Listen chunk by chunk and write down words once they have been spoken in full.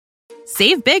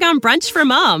Save big on brunch for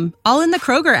mom, all in the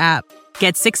Kroger app.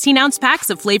 Get 16-ounce packs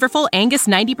of flavorful Angus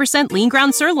 90% lean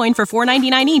ground sirloin for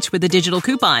 $4.99 each with a digital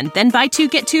coupon. Then buy 2,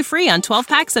 get 2 free on 12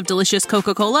 packs of delicious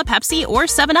Coca-Cola, Pepsi, or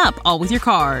 7-Up, all with your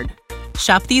card.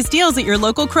 Shop these deals at your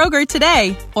local Kroger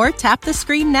today, or tap the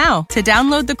screen now to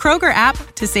download the Kroger app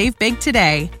to save big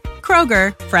today.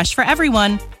 Kroger, fresh for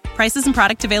everyone. Prices and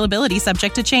product availability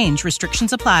subject to change.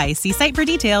 Restrictions apply. See site for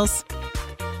details.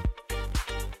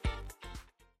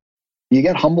 You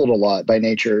get humbled a lot by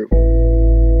nature.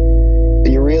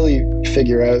 You really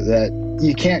figure out that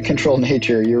you can't control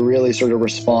nature. You're really sort of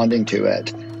responding to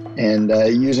it and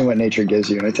using what nature gives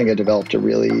you. And I think I developed a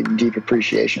really deep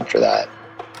appreciation for that.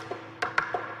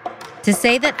 To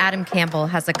say that Adam Campbell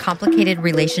has a complicated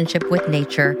relationship with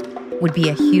nature would be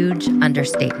a huge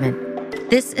understatement.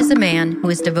 This is a man who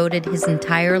has devoted his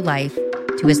entire life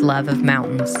to his love of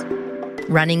mountains,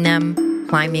 running them,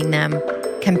 climbing them,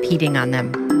 competing on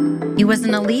them. He was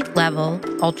an elite-level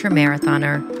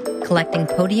ultramarathoner, collecting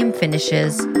podium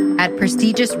finishes at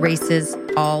prestigious races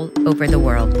all over the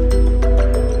world.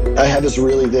 I have this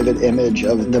really vivid image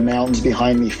of the mountains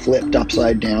behind me flipped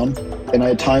upside down. And I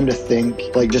had time to think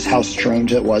just how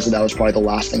strange it was that was probably the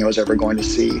last thing I was ever going to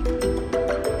see.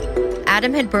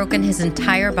 Adam had broken his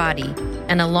entire body,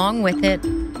 and along with it,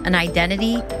 an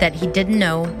identity that he didn't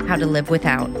know how to live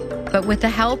without. But with the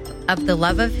help of the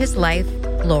love of his life,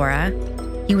 Laura,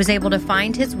 he was able to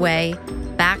find his way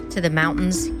back to the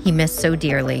mountains he missed so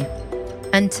dearly.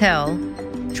 Until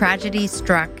tragedy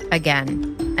struck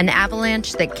again, an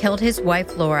avalanche that killed his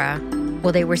wife, Laura,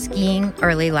 while they were skiing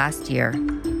early last year.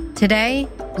 Today,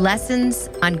 lessons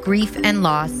on grief and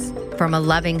loss from a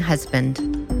loving husband,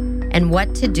 and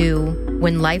what to do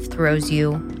when life throws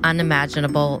you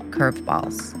unimaginable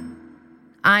curveballs.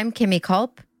 I'm Kimmy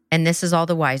Culp, and this is All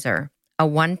the Wiser, a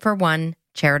one-for-one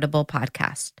charitable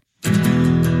podcast.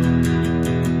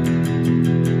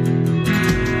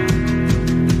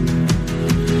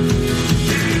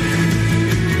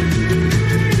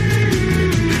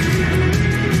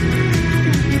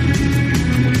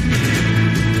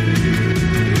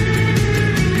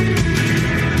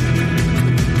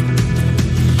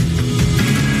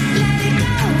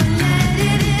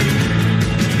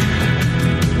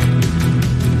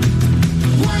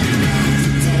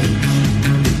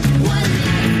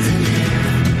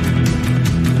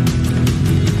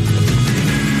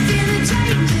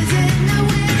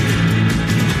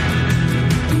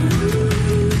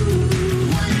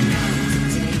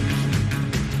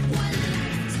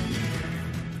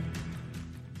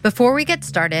 Before we get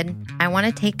started, I want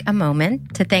to take a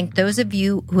moment to thank those of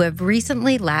you who have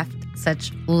recently left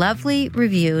such lovely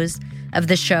reviews of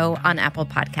the show on Apple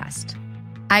Podcast.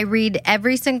 I read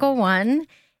every single one,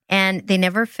 and they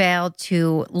never fail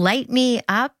to light me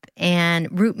up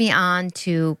and root me on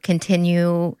to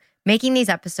continue making these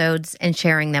episodes and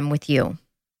sharing them with you.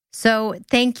 So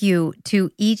thank you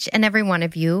to each and every one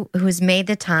of you who has made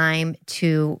the time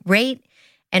to rate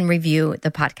and review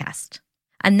the podcast.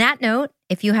 On that note,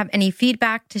 if you have any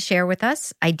feedback to share with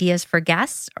us, ideas for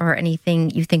guests, or anything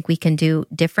you think we can do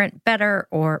different, better,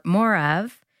 or more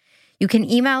of, you can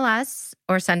email us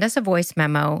or send us a voice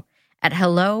memo at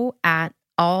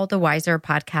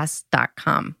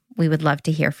hello@allthewiserpodcast.com. We would love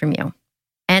to hear from you.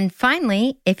 And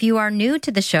finally, if you are new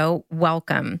to the show,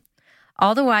 welcome.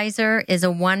 All the Wiser is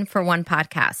a one-for-one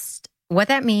podcast. What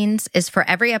that means is for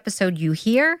every episode you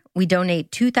hear, we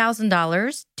donate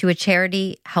 $2,000 to a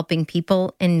charity helping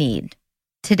people in need.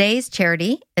 Today's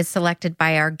charity is selected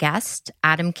by our guest,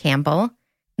 Adam Campbell,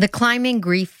 the Climbing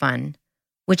Grief Fund,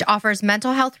 which offers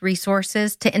mental health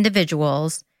resources to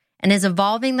individuals and is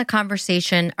evolving the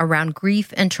conversation around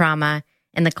grief and trauma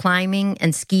in the climbing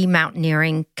and ski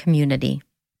mountaineering community.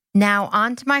 Now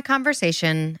on to my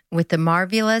conversation with the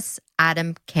marvelous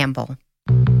Adam Campbell.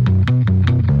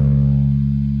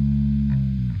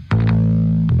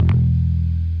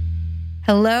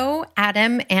 Hello,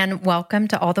 Adam, and welcome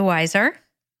to All the Wiser.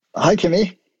 Hi,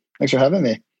 Kimmy. Thanks for having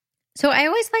me. So I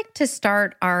always like to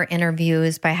start our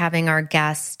interviews by having our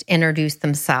guest introduce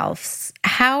themselves.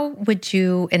 How would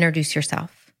you introduce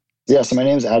yourself? Yeah, so my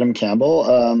name is Adam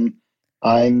Campbell.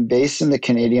 I'm based in the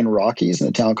Canadian Rockies in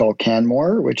a town called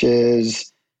Canmore, which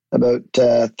is about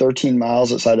 13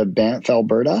 miles outside of Banff,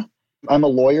 Alberta. I'm a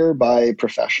lawyer by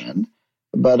profession,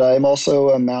 but I'm also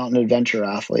a mountain adventure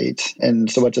athlete.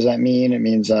 And so what does that mean? It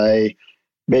means I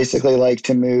basically like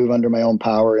to move under my own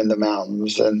power in the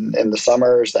mountains. And in the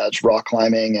summers, that's rock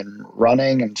climbing and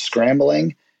running and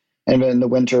scrambling. And in the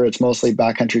winter, it's mostly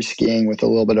backcountry skiing with a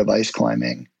little bit of ice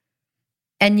climbing.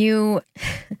 And you,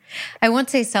 I won't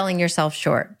say selling yourself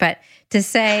short, but to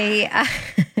say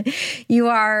you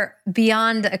are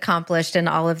beyond accomplished in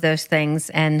all of those things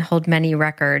and hold many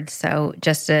records. So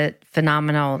just a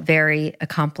phenomenal, very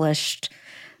accomplished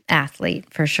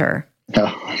athlete for sure.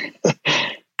 Oh.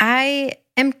 I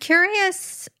am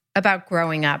curious about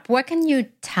growing up. What can you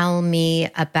tell me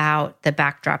about the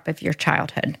backdrop of your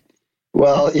childhood?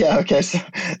 Well, yeah, okay. So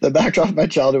the backdrop of my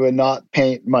childhood would not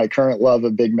paint my current love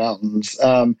of big mountains.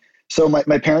 So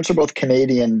my parents are both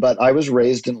Canadian, but I was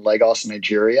raised in Lagos,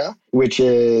 Nigeria, which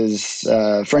is,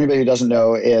 for anybody who doesn't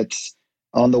know, it's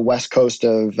on the west coast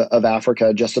of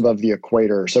Africa, just above the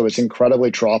equator. So it's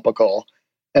incredibly tropical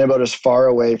and about as far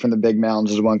away from the big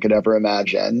mountains as one could ever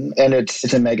imagine. And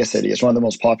it's a mega city. It's one of the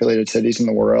most populated cities in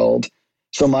the world.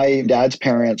 So my dad's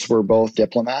parents were both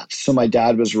diplomats. So my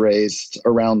dad was raised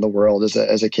around the world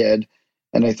as a kid.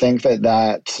 And I think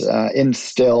that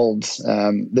instilled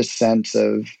this sense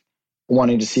of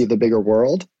wanting to see the bigger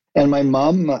world. And my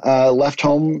mom left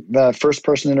home, the first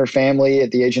person in her family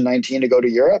at the age of 19 to go to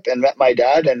Europe, and met my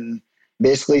dad and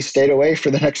basically stayed away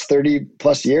for the next 30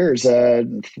 plus years,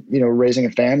 raising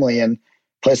a family in a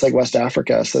place like West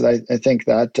Africa. So I think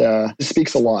that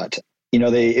speaks a lot.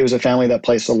 It was a family that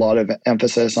placed a lot of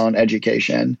emphasis on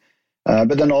education,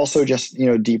 but then also just,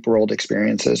 deep world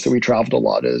experiences. So we traveled a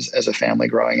lot as a family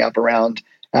growing up around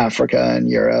Africa and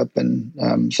Europe.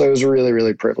 And so it was a really,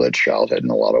 really privileged childhood in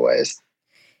a lot of ways.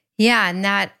 Yeah. And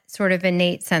that sort of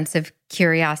innate sense of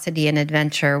curiosity and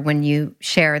adventure, when you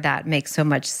share that, makes so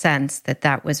much sense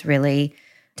that was really,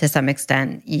 to some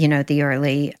extent, the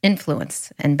early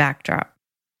influence and backdrop.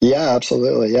 Yeah,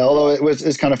 absolutely. Yeah, although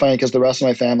it's kind of funny because the rest of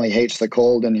my family hates the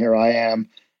cold, and here I am,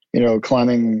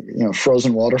 climbing,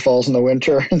 frozen waterfalls in the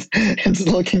winter and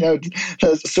looking out,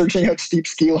 searching out steep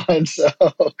ski lines. So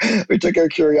we took our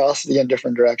curiosity in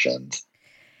different directions.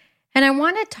 And I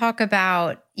want to talk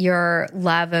about your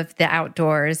love of the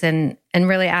outdoors. And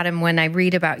really, Adam, when I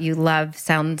read about you, love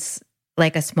sounds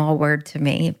like a small word to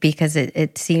me because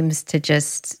it seems to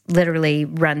just literally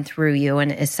run through you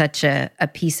and is such a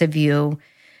piece of you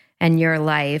and your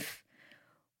life.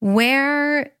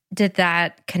 Where did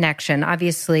that connection,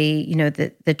 obviously,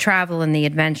 the travel and the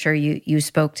adventure, you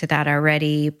spoke to that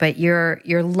already, but your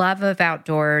love of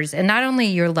outdoors, and not only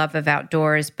your love of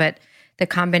outdoors, but the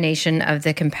combination of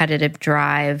the competitive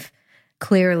drive,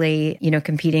 clearly,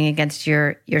 competing against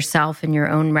yourself and your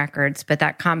own records, but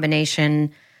that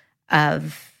combination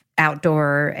of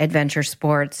outdoor adventure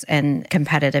sports and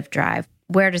competitive drive,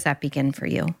 where does that begin for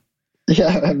you?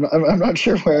 Yeah, I'm not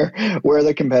sure where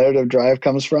the competitive drive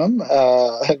comes from.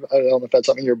 I don't know if that's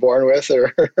something you're born with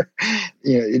or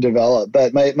you develop.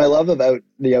 But my love of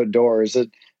the outdoors.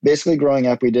 Basically, growing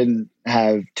up, we didn't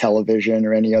have television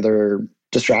or any other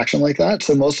distraction like that.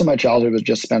 So most of my childhood was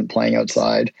just spent playing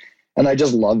outside, and I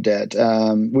just loved it.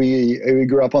 We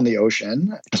grew up on the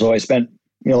ocean, so I spent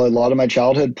a lot of my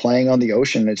childhood playing on the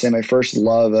ocean. I'd say my first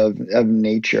love of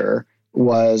nature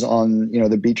was on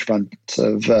the beachfronts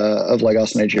of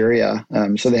Lagos, Nigeria.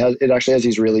 So it actually has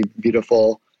these really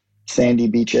beautiful sandy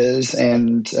beaches,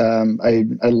 and I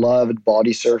loved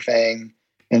body surfing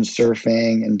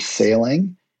and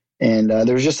sailing. And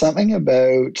there was just something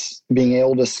about being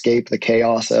able to escape the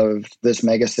chaos of this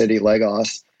mega city,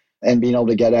 Lagos, and being able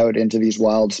to get out into these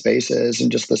wild spaces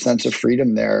and just the sense of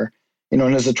freedom there. And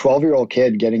as a 12-year-old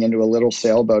kid getting into a little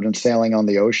sailboat and sailing on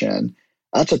the ocean,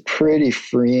 that's a pretty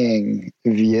freeing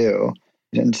view.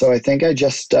 And so I think I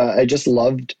just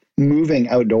loved moving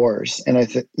outdoors. And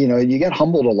you get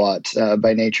humbled a lot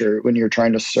by nature when you're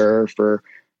trying to surf or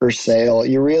sail.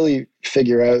 You really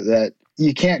figure out that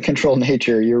you can't control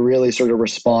nature. You're really sort of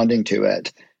responding to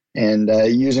it and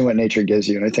using what nature gives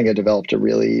you. And I think I developed a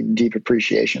really deep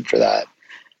appreciation for that.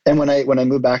 And when I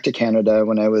moved back to Canada,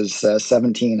 when I was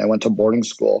 17, I went to boarding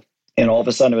school, and all of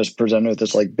a sudden I was presented with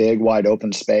this big, wide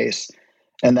open space.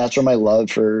 And that's where my love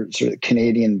for sort of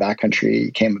Canadian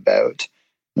backcountry came about.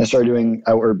 And I started doing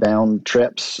outward bound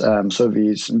trips. So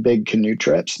these big canoe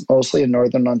trips, mostly in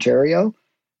Northern Ontario.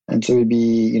 And so it'd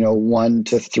be, 1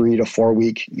 to 3 to 4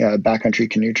 week backcountry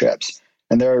canoe trips.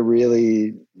 And there I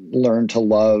really learned to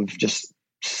love just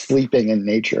sleeping in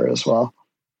nature as well.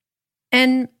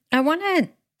 And I want to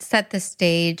set the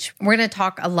stage. We're going to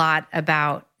talk a lot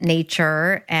about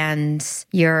nature and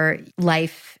your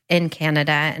life in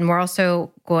Canada. And we're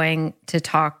also going to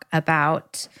talk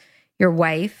about your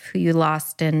wife, who you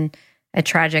lost in a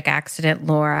tragic accident,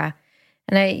 Laura.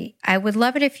 And I would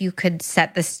love it if you could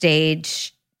set the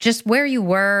stage, just where you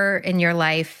were in your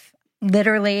life,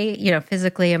 literally,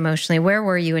 physically, emotionally. Where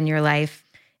were you in your life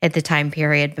at the time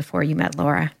period before you met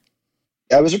Laura?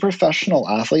 I was a professional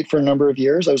athlete for a number of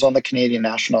years. I was on the Canadian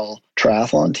national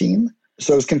triathlon team.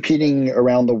 So I was competing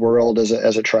around the world as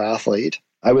a triathlete.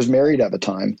 I was married at the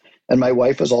time, and my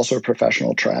wife was also a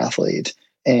professional triathlete.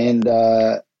 And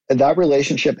that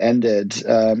relationship ended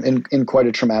in quite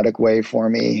a traumatic way for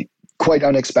me, quite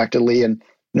unexpectedly. And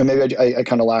maybe I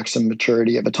kind of lacked some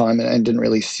maturity at the time and didn't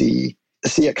really see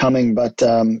it coming. But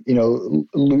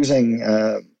losing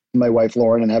my wife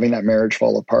Lauren and having that marriage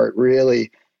fall apart really,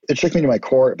 it shook me to my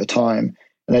core at the time.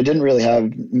 And I didn't really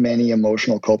have many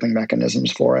emotional coping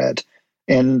mechanisms for it.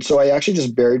 And so I actually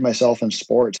just buried myself in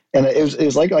sports. And it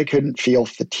was like I couldn't feel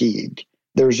fatigue.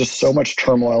 There was just so much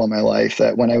turmoil in my life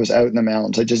that when I was out in the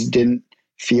mountains, I just didn't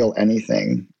feel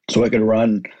anything. So I could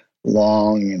run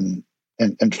long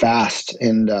and fast.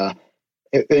 And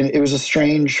it was a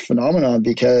strange phenomenon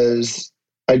because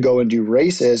I'd go and do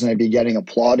races and I'd be getting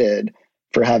applauded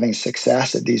for having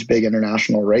success at these big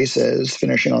international races,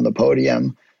 finishing on the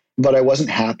podium. But I wasn't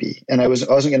happy, and I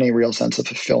wasn't getting a real sense of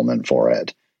fulfillment for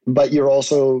it. But you're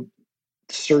also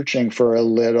searching for a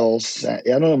little, I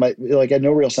don't know, I had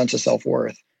no real sense of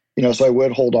self-worth, so I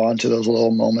would hold on to those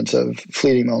little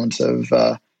fleeting moments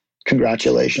of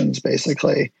congratulations,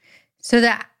 basically. So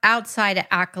the outside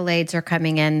accolades are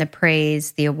coming in, the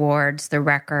praise, the awards, the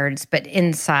records, but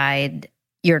inside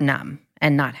you're numb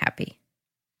and not happy.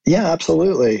 Yeah,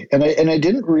 absolutely. And I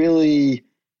didn't really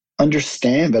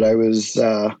understand, but I was,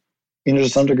 to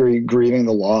some degree grieving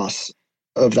the loss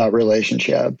of that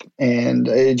relationship. And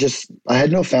I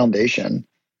had no foundation.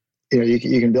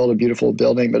 You can build a beautiful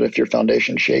building, but if your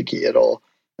foundation's shaky,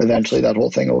 eventually that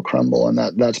whole thing will crumble. And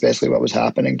that's basically what was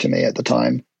happening to me at the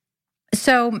time.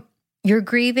 So you're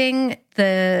grieving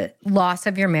the loss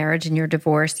of your marriage and your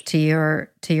divorce to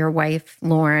your wife,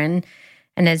 Lauren.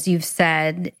 And as you've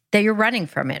said, that you're running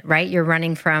from it, right? You're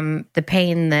running from the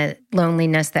pain, the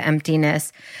loneliness, the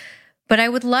emptiness. But I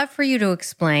would love for you to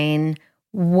explain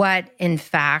what, in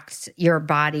fact, your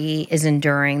body is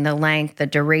enduring, the length, the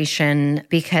duration,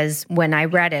 because when I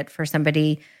read it for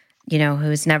somebody,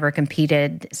 who's never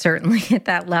competed, certainly at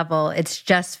that level, it's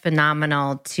just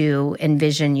phenomenal to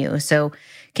envision you. So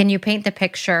can you paint the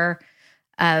picture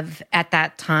of, at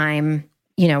that time,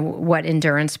 what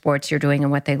endurance sports you're doing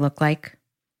and what they look like?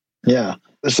 Yeah.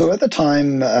 So at the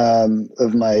time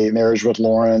of my marriage with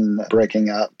Lauren breaking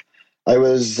up, I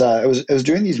was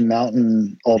doing these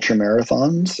mountain ultra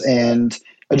marathons, and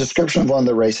a description of one of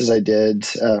the races I did,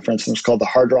 for instance, was called the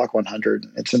Hard Rock 100.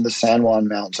 It's in the San Juan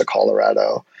Mountains of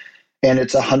Colorado, and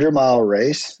it's a 100-mile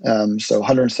race, so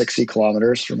 160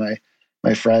 kilometers for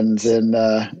my friends in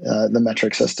the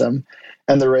metric system.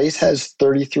 And the race has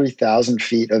 33,000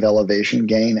 feet of elevation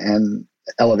gain and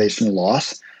elevation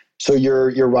loss. So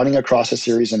you're running across a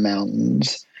series of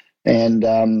mountains,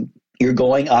 and you're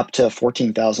going up to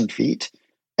 14,000 feet,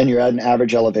 and you're at an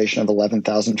average elevation of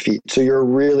 11,000 feet. So you're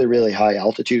really, really high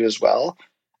altitude as well.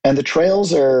 And the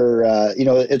trails are,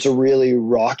 it's a really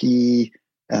rocky,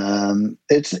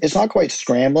 it's not quite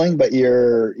scrambling, but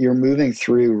you're moving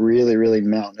through really, really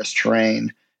mountainous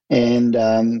terrain. And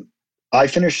I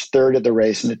finished third at the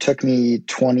race, and it took me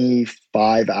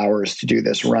 25 hours to do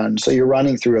this run. So you're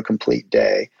running through a complete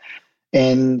day.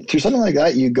 And through something like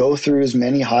that, you go through as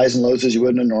many highs and lows as you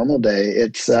would in a normal day.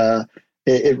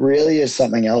 It really is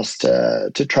something else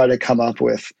to try to come up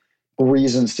with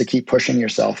reasons to keep pushing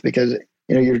yourself, because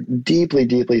you're deeply,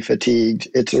 deeply fatigued.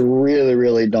 It's a really,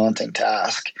 really daunting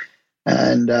task,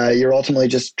 and you're ultimately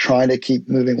just trying to keep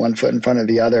moving one foot in front of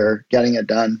the other, getting it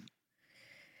done.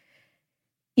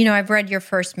 I've read your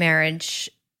first marriage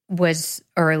was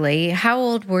early. How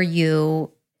old were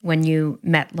you when you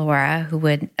met Laura, who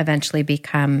would eventually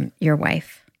become your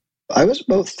wife? I was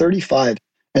about 35.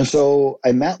 And so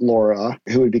I met Laura,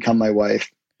 who would become my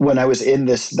wife, when I was in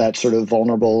that sort of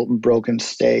vulnerable, broken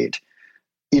state.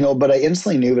 But I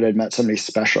instantly knew that I'd met somebody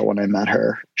special when I met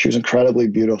her. She was incredibly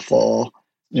beautiful.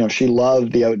 She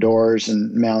loved the outdoors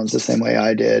and mountains the same way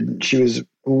I did. She was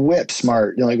whip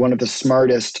smart, like one of the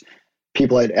smartest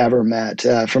people I'd ever met.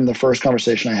 From the first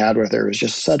conversation I had with her, it was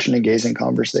just such an engaging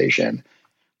conversation.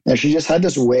 And she just had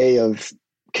this way of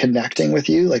connecting with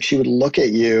you. Like, she would look at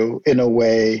you in a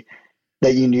way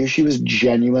that you knew she was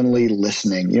genuinely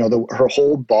listening. Her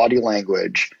whole body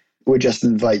language would just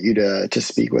invite you to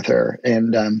speak with her.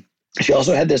 And she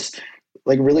also had this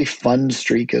really fun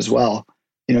streak as well.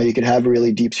 You could have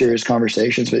really deep, serious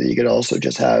conversations, but you could also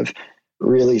just have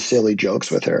really silly jokes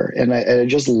with her. And I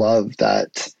just loved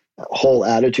that whole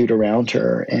attitude around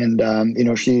her. And,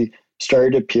 she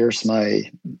started to pierce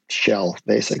my shell,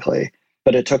 basically.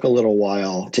 But it took a little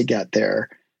while to get there.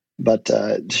 But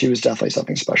she was definitely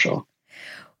something special.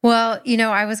 Well,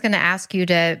 I was going to ask you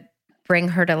to bring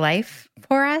her to life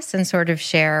for us and sort of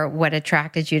share what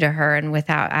attracted you to her. And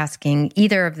without asking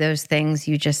either of those things,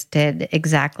 you just did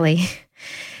exactly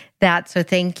that. So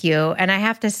thank you. And I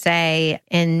have to say,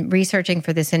 in researching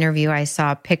for this interview, I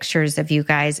saw pictures of you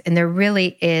guys, and there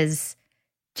really is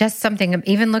just something,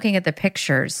 even looking at the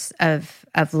pictures of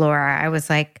Laura, I was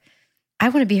like, I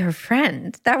want to be her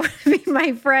friend. That would be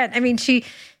my friend. I mean, she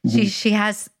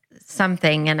has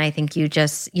something, and I think you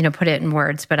just, put it in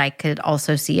words, but I could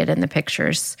also see it in the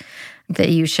pictures that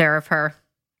you share of her.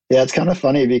 Yeah, it's kind of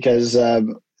funny because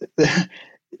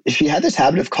she had this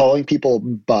habit of calling people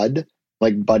bud,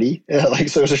 like buddy, so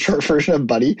it was a short version of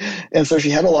buddy. And so she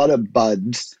had a lot of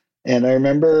buds. And I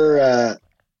remember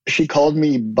she called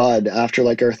me bud after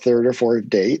like our third or fourth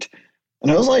date.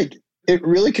 And I was like, it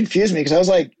really confused me because I was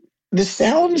like, this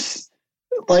sounds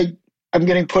like I'm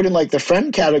getting put in like the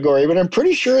friend category, but I'm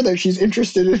pretty sure that she's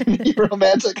interested in me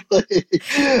romantically.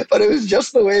 But it was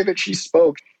just the way that she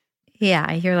spoke.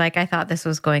 Yeah, you're like, I thought this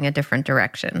was going a different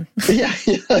direction. Yeah,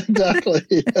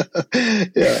 exactly.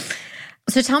 Yeah.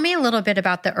 So tell me a little bit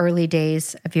about the early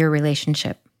days of your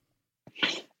relationship.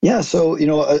 Yeah, so,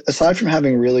 aside from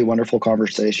having really wonderful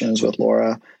conversations with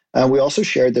Laura, we also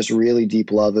shared this really deep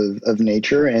love of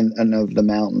nature and of the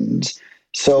mountains.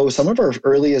 So some of our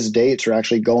earliest dates were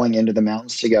actually going into the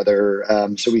mountains together.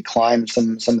 So we climbed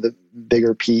some of the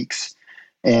bigger peaks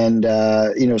and,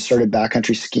 started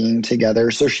backcountry skiing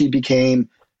together. So she became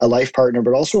a life partner,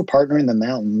 but also a partner in the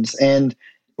mountains. And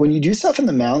when you do stuff in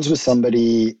the mountains with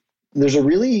somebody, there's a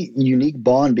really unique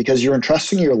bond because you're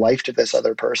entrusting your life to this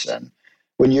other person.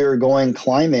 When you're going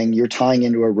climbing, you're tying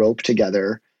into a rope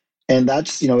together. And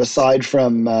that's, aside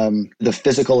from the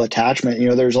physical attachment,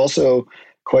 there's also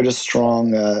quite a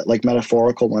strong,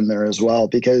 metaphorical one there as well,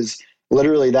 because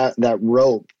literally that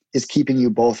rope is keeping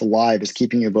you both alive, is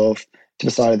keeping you both to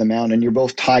the side of the mountain, and you're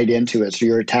both tied into it. So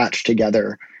you're attached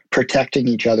together, protecting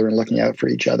each other and looking out for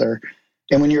each other.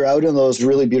 And when you're out in those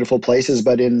really beautiful places,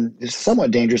 but in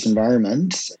somewhat dangerous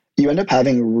environments, you end up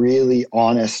having really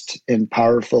honest and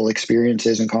powerful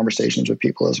experiences and conversations with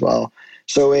people as well.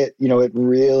 So it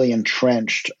really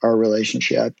entrenched our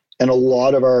relationship. And a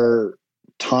lot of our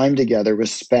time together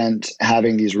was spent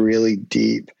having these really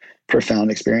deep,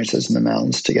 profound experiences in the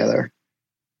mountains together.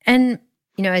 And,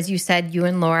 as you said, you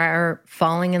and Laura are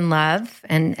falling in love,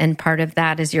 and part of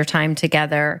that is your time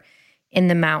together in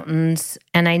the mountains.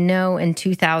 And I know in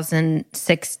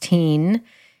 2016,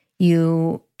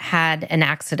 you had an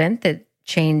accident that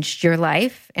changed your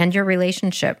life and your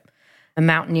relationship, a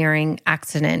mountaineering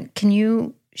accident. Can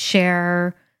you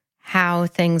share how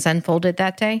things unfolded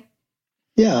that day?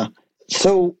 Yeah.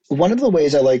 So one of the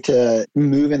ways I like to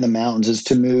move in the mountains is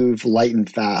to move light and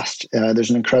fast. There's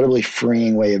an incredibly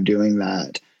freeing way of doing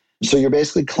that. So you're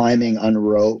basically climbing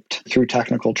unroped through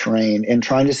technical terrain and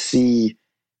trying to see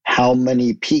how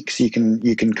many peaks you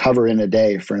can cover in a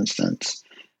day, for instance.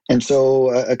 And so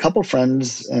a couple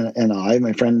friends and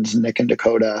my friends Nick and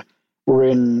Dakota, were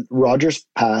in Rogers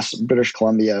Pass, British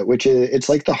Columbia, which it's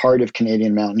like the heart of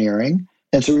Canadian mountaineering.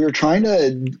 And so we were trying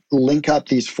to link up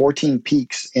these 14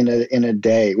 peaks in a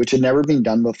day, which had never been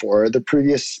done before. The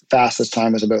previous fastest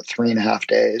time was about 3.5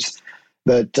 days.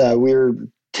 But we were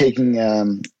taking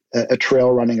a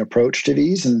trail running approach to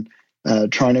these and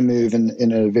trying to move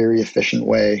in a very efficient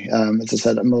way. As I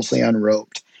said, mostly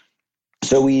unroped.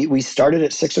 So we started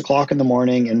at 6 o'clock in the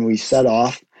morning and we set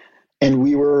off. And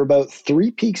we were about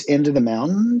 3 peaks into the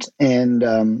mountains.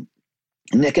 And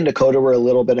Nick and Dakota were a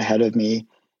little bit ahead of me.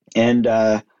 And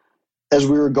as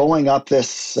we were going up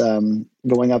this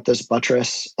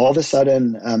buttress, all of a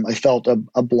sudden I felt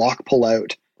a block pull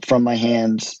out from my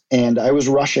hands, and I was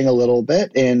rushing a little bit,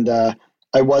 and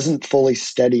I wasn't fully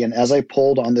steady. And as I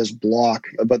pulled on this block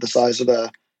about the size of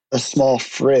a small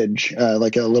fridge,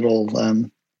 like a little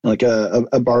like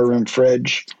a barroom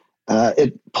fridge,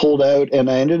 it pulled out, and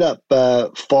I ended up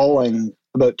falling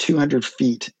about 200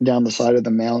 feet down the side of the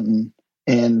mountain,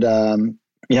 and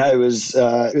it was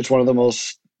one of the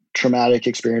most traumatic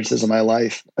experiences of my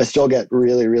life. I still get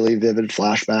really, really vivid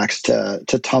flashbacks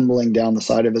to tumbling down the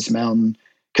side of this mountain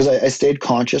because I stayed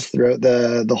conscious throughout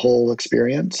the whole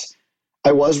experience.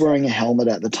 I was wearing a helmet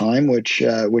at the time, which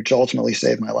ultimately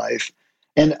saved my life.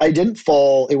 And I didn't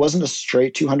fall. It wasn't a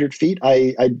straight 200 feet.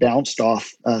 I bounced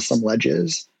off some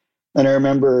ledges. And I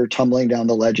remember tumbling down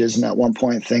the ledges and at one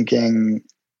point thinking,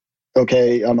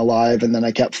 okay, I'm alive. And then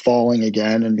I kept falling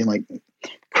again and being like,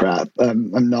 crap,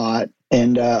 I'm not.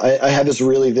 And I have this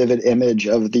really vivid image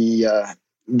of the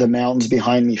mountains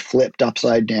behind me flipped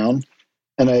upside down.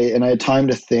 And I had time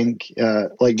to think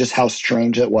like just how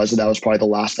strange it was that was probably the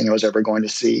last thing I was ever going to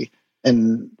see.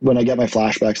 And when I get my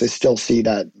flashbacks, I still see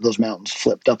those mountains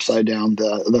flipped upside down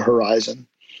the horizon.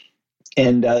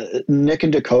 And Nick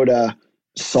and Dakota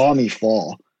saw me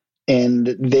fall,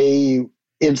 and they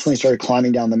instantly started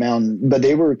climbing down the mountain, but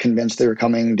they were convinced they were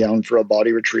coming down for a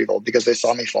body retrieval because they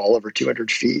saw me fall over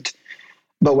 200 feet.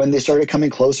 But when they started coming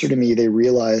closer to me, they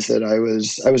realized that I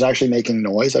was actually making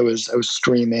noise. I was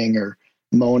screaming or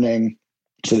moaning.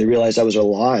 So they realized I was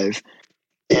alive.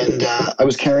 And I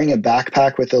was carrying a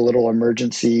backpack with a little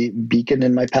emergency beacon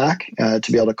in my pack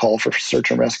to be able to call for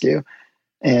search and rescue.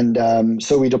 And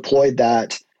so we deployed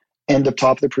that, and the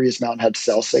top of the Prius mountain had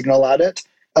cell signal at it.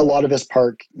 A lot of this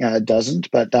park doesn't,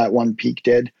 but that one peak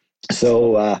did.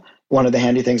 So one of the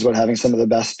handy things about having some of the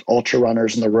best ultra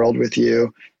runners in the world with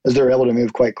you is they're able to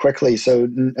move quite quickly. So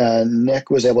Nick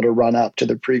was able to run up to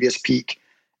the previous peak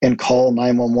and call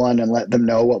 911 and let them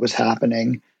know what was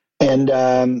happening.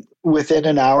 And within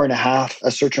an hour and a half,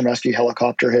 a search and rescue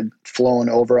helicopter had flown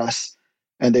over us,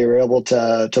 and they were able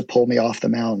to pull me off the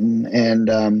mountain.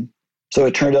 And so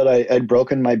it turned out I'd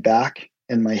broken my back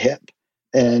and my hip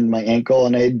and my ankle,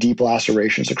 and I had deep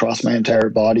lacerations across my entire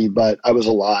body, but I was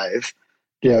alive,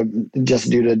 just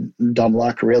due to dumb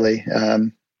luck, really.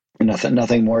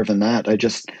 Nothing more than that. I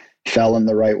just fell in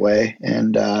the right way.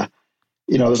 And, I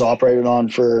was operated on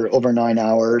for over 9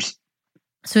 hours.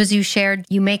 So as you shared,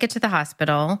 you make it to the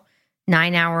hospital,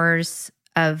 9 hours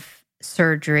of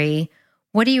surgery.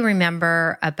 What do you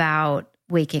remember about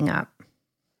waking up?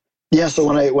 Yeah, so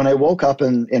when I woke up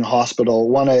in hospital,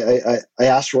 one, I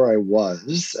asked where I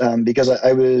was because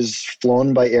I was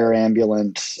flown by air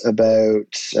ambulance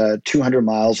about 200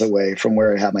 miles away from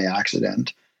where I had my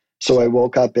accident. So I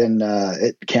woke up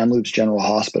at Kamloops General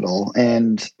Hospital,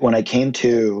 and when I came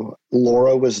to,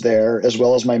 Laura was there as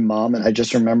well as my mom, and I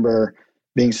just remember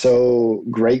being so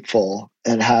grateful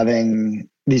at having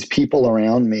these people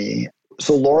around me.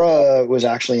 So Laura was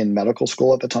actually in medical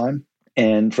school at the time.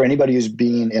 And for anybody who's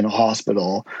been in a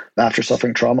hospital after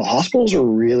suffering trauma, hospitals are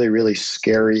really, really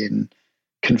scary and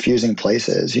confusing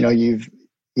places.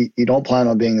 You don't plan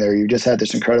on being there. You just had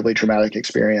this incredibly traumatic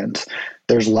experience.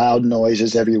 There's loud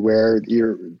noises everywhere.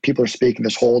 People are speaking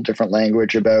this whole different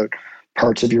language about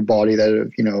parts of your body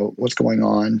that what's going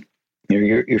on.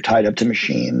 You're tied up to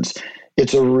machines.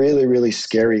 It's a really, really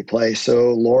scary place.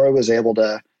 So Laura was able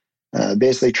to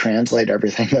basically translate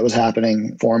everything that was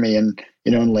happening for me in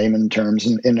layman terms,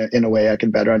 in a way I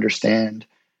could better understand,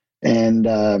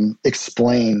 and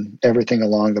explain everything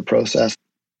along the process.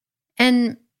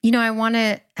 And, I want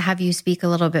to have you speak a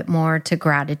little bit more to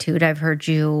gratitude. I've heard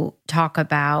you talk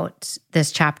about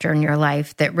this chapter in your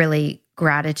life that really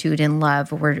gratitude and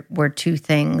love were two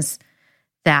things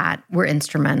that were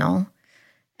instrumental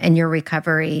in your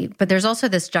recovery. But there's also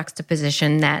this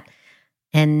juxtaposition that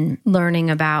in learning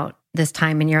about this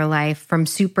time in your life, from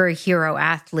superhero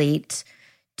athlete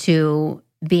to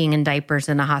being in diapers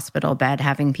in a hospital bed,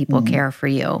 having people care for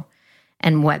you,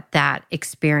 and what that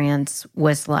experience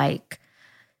was like.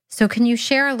 So can you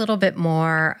share a little bit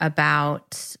more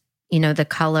about, the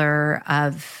color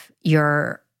of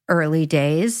your early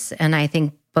days? And I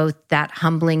think both that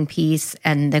humbling piece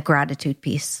and the gratitude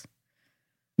piece.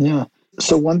 Yeah.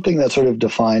 So one thing that sort of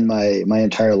defined my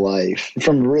entire life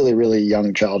from really, really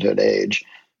young childhood age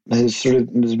has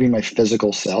been my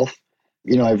physical self.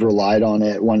 I've relied on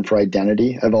it, one, for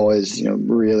identity. I've always,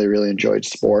 really, really enjoyed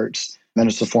sports. And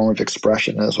it's a form of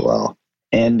expression as well.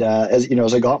 And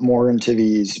as I got more into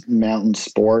these mountain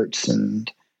sports,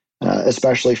 and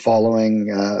especially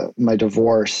following my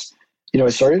divorce, I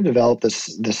started to develop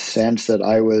this sense that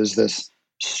I was this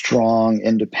strong,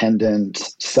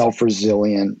 independent,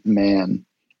 self-resilient man.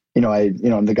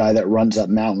 I'm the guy that runs up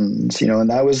mountains, and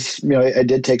that was, I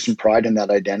did take some pride in that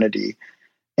identity.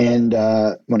 And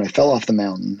when I fell off the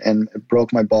mountain and it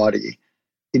broke my body,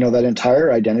 that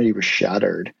entire identity was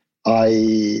shattered.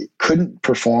 I couldn't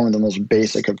perform the most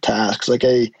basic of tasks. Like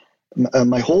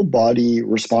my whole body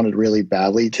responded really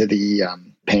badly to the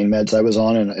pain meds I was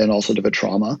on, and also to the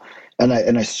trauma. And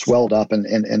I swelled up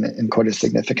in quite a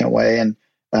significant way. And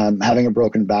having a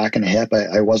broken back and a hip,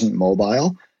 I wasn't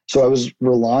mobile. So I was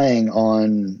relying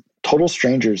on total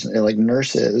strangers, like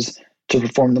nurses, to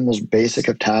perform the most basic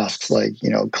of tasks, like,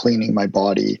 cleaning my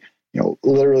body,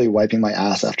 literally wiping my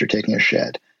ass after taking a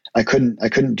shit. I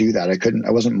couldn't do that.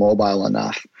 I wasn't mobile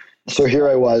enough. So here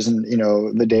I was, and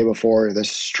the day before,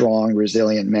 this strong,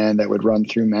 resilient man that would run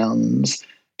through mountains,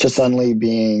 to suddenly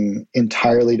being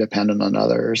entirely dependent on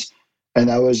others. And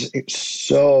that was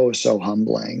so, so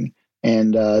humbling.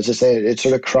 And as I say, it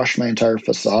sort of crushed my entire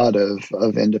facade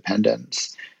of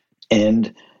independence.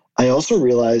 And I also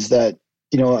realized that,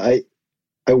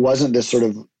 I wasn't this sort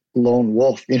of lone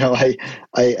wolf.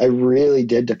 I really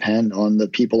did depend on the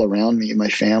people around me, my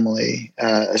family,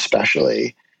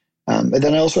 especially. But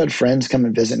then I also had friends come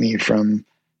and visit me from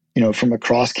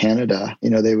across Canada.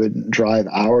 They would drive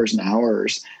hours and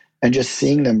hours, and just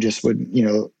seeing them just would,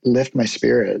 lift my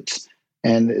spirits.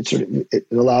 And it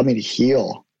allowed me to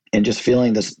heal, and just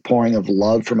feeling this pouring of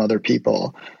love from other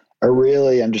people. I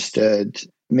really understood,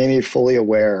 made me fully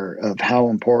aware of how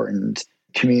important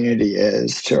community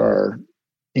is to our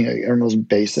most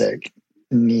basic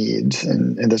needs.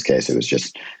 And in this case, it was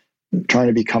just trying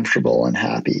to be comfortable and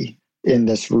happy in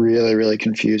this really, really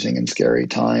confusing and scary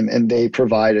time. And they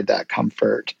provided that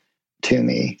comfort to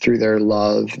me through their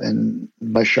love and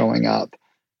by showing up.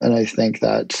 And I think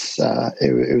that's,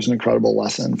 it was an incredible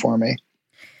lesson for me.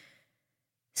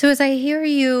 So as I hear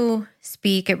you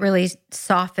speak, it really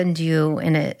softened you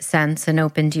in a sense and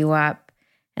opened you up.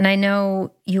 And I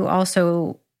know you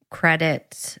also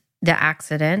credit the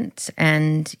accident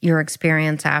and your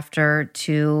experience after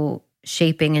to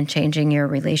shaping and changing your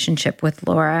relationship with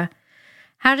Laura.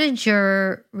 How did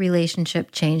your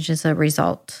relationship change as a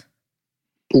result?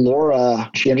 Laura,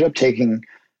 she ended up taking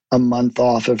a month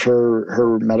off of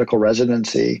her medical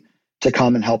residency to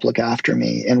come and help look after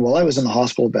me. And while I was in the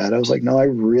hospital bed, I was like, no, I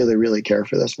really, really care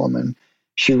for this woman.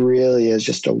 She really is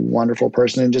just a wonderful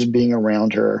person. And just being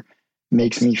around her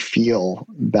makes me feel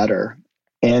better.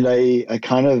 And I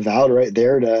kind of vowed right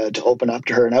there to open up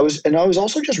to her. And I was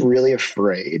also just really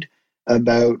afraid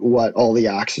about what all the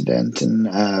accident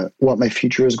and what my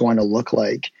future is going to look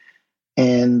like.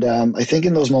 And I think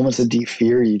in those moments of deep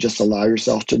fear, you just allow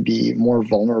yourself to be more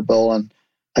vulnerable. And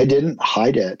I didn't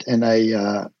hide it. And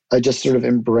I just sort of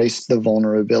embraced the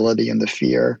vulnerability and the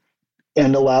fear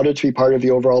and allowed it to be part of the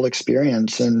overall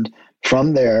experience. And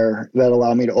from there, that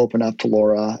allowed me to open up to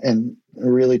Laura and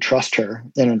really trust her.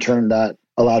 And in turn, that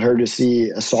allowed her to see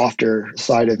a softer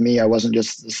side of me. I wasn't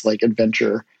just this like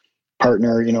adventure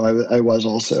partner. I was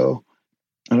also,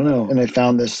 I don't know. And I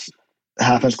found this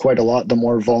happens quite a lot. The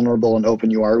more vulnerable and open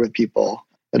you are with people,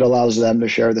 it allows them to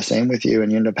share the same with you.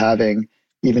 And you end up having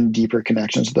even deeper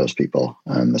connections with those people,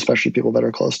 especially people that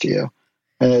are close to you.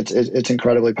 And it's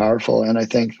incredibly powerful. And I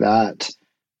think that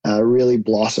really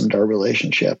blossomed our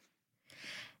relationship.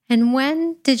 And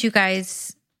when did you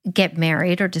guys get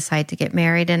married or decide to get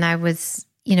married? And I was,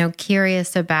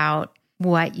 curious about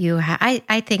what you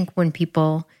I think when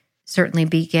people certainly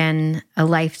begin a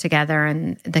life together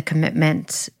and the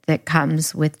commitment that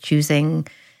comes with choosing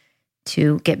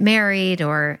to get married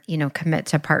or, commit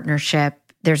to partnership,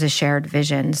 there's a shared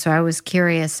vision. So I was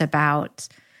curious about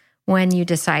when you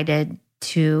decided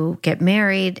to get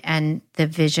married and the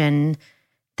vision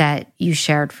that you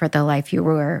shared for the life you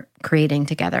were creating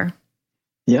together.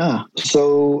 Yeah.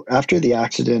 So after the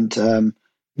accident,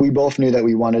 we both knew that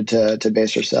we wanted to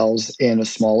base ourselves in a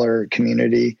smaller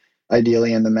community,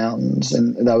 ideally in the mountains.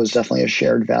 And that was definitely a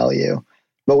shared value.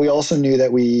 But we also knew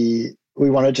that we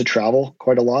wanted to travel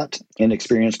quite a lot and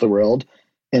experience the world.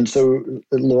 And so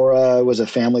Laura was a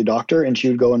family doctor, and she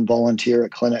would go and volunteer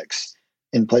at clinics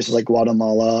in places like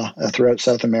Guatemala, throughout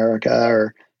South America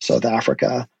or South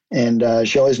Africa. And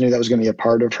she always knew that was going to be a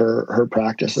part of her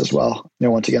practice as well.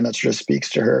 Once again, that sort of speaks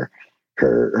to her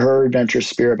adventurous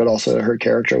spirit, but also her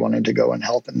character wanting to go and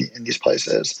help in these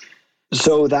places.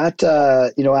 So that,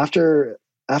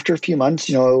 after a few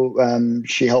months,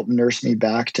 she helped nurse me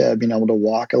back to being able to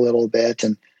walk a little bit.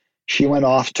 And she went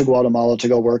off to Guatemala to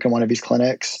go work in one of these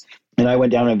clinics. And I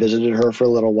went down and visited her for a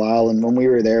little while. And when we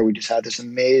were there, we just had this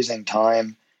amazing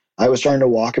time. I was starting to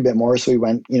walk a bit more. So we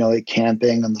went,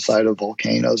 camping on the side of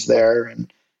volcanoes there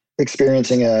and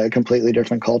experiencing a completely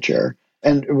different culture.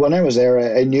 And when I was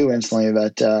there, I knew instantly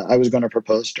that I was going to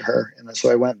propose to her. And so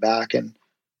I went back and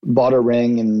bought a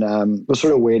ring and was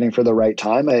sort of waiting for the right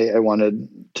time. I wanted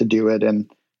to do it in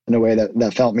a way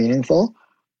that felt meaningful.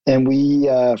 And we,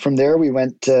 from there, we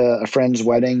went to a friend's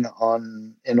wedding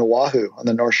in Oahu on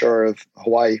the North Shore of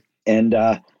Hawaii. And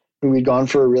we'd gone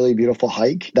for a really beautiful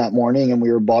hike that morning, and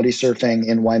we were body surfing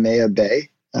in Waimea Bay.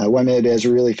 Waimea Bay is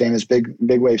a really famous big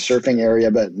wave surfing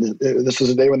area, but this was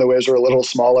a day when the waves were a little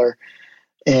smaller.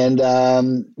 And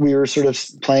we were sort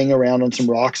of playing around on some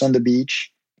rocks on the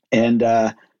beach. And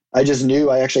I just knew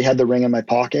I actually had the ring in my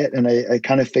pocket, and I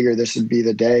kind of figured this would be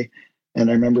the day. And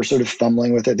I remember sort of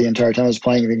fumbling with it the entire time I was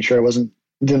playing, making sure I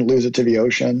didn't lose it to the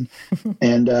ocean.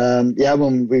 And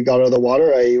when we got out of the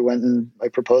water, I went and I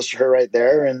proposed to her right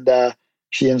there, and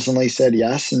she instantly said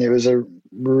yes. And it was a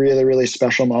really, really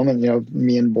special moment.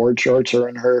 Me in board shorts, her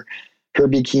in her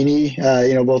bikini,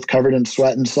 both covered in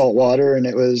sweat and salt water, and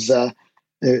it was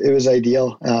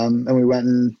ideal. And we went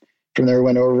and from there we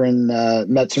went over and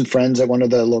met some friends at one of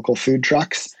the local food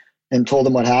trucks. and told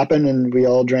them what happened. And we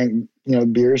all drank,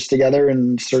 beers together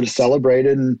and sort of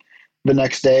celebrated. And the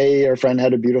next day, our friend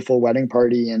had a beautiful wedding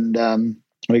party, and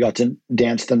we got to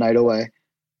dance the night away.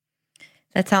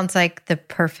 That sounds like the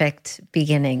perfect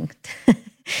beginning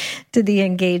to the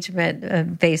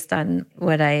engagement based on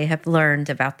what I have learned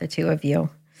about the two of you.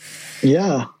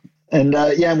 Yeah. And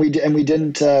we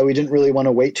didn't really want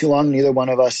to wait too long. Neither one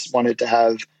of us wanted to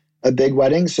have a big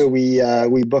wedding. So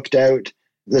we booked out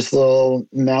this little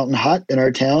mountain hut in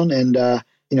our town, and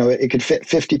it could fit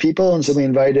 50 people. And so we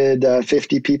invited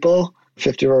 50 people,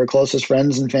 50 of our closest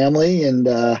friends and family. And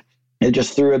it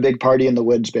just threw a big party in the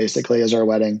woods basically as our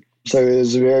wedding. So it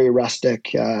was a very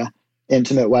rustic,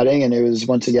 intimate wedding, and it was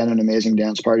once again an amazing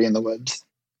dance party in the woods.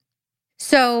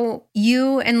 So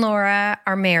you and Laura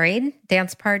are married,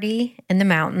 dance party in the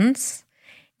mountains.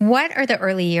 What are the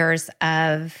early years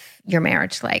of your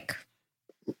marriage like?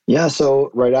 Yeah, so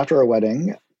right after our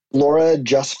wedding, Laura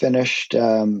just finished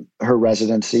her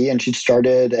residency, and she'd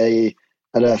started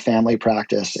at a family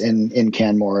practice in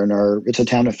Canmore, it's a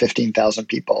town of 15,000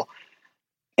 people.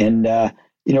 And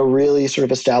really sort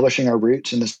of establishing our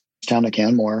roots in this town of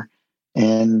Canmore.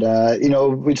 And,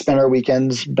 we'd spend our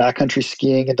weekends backcountry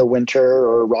skiing in the winter,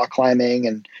 or rock climbing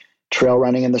and trail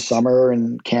running in the summer,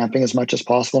 and camping as much as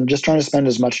possible, and just trying to spend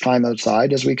as much time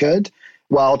outside as we could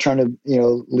while trying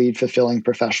to, lead fulfilling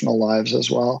professional lives as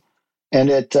well. And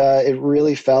it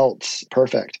really felt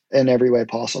perfect in every way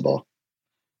possible.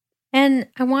 And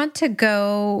I want to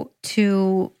go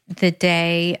to the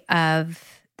day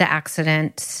of the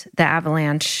accident, the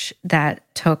avalanche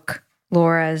that took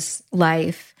Laura's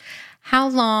life. How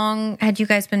long had you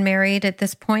guys been married at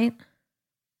this point?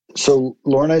 So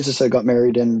Laura and I, as I said, got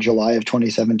married in July of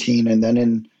 2017. And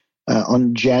then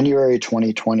on January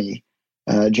 2020,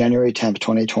 January 10th,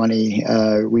 2020,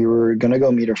 we were going to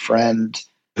go meet a friend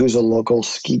who's a local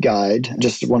ski guide,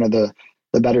 just one of the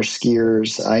better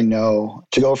skiers I know,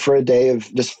 to go for a day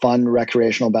of just fun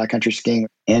recreational backcountry skiing.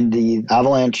 And the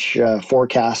avalanche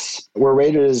forecasts were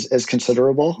rated as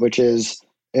considerable, which is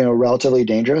relatively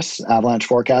dangerous avalanche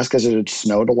forecast because it had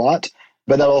snowed a lot.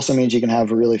 But that also means you can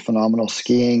have really phenomenal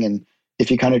skiing. And if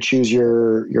you kind of choose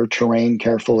your terrain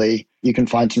carefully, you can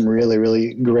find some really,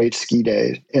 really great ski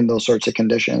days in those sorts of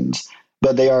conditions.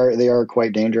 But they are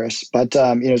quite dangerous. But,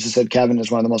 as I said, Kevin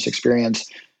is one of the most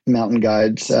experienced mountain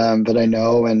guides that I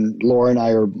know. And Laura and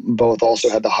I are both also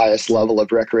had the highest level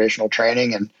of recreational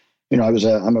training. And,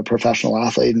 I'm a professional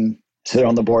athlete and sit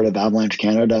on the board of Avalanche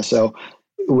Canada. So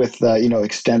with,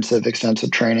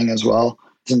 extensive training as well.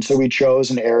 And so we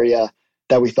chose an area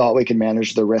that we thought we could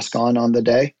manage the risk on the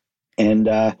day. And,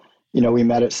 we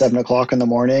met at 7:00 in the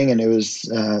morning, and it was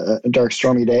a dark,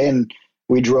 stormy day. And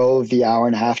we drove the hour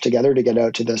and a half together to get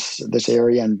out to this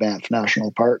area in Banff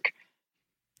National Park.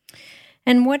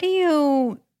 And what do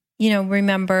you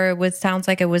remember? Sounds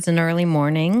like it was an early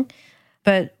morning,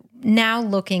 but now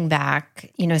looking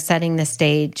back, setting the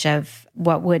stage of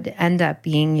what would end up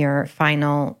being your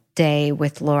final day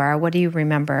with Laura, what do you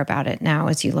remember about it now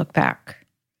as you look back?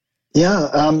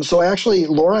 Yeah. So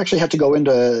Laura actually had to go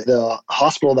into the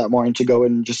hospital that morning to go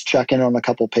and just check in on a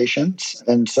couple patients.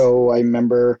 And so I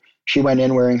remember she went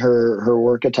in wearing her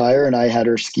work attire, and I had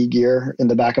her ski gear in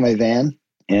the back of my van.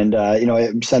 And,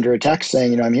 I sent her a text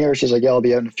saying, I'm here. She's like, yeah, I'll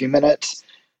be out in a few minutes.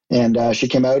 And she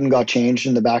came out and got changed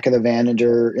in the back of the van into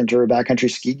her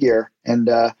backcountry ski gear. And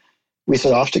we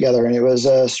set off together, and it was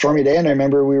a stormy day. And I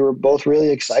remember we were both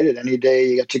really excited. Any day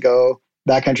you get to go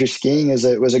backcountry skiing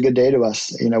was a good day to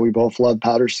us. We both love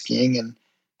powder skiing, and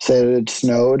said it had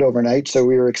snowed overnight. So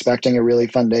we were expecting a really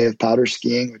fun day of powder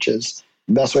skiing, which is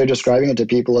the best way of describing it to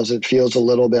people is it feels a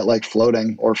little bit like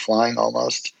floating or flying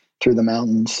almost through the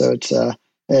mountains. So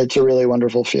it's a really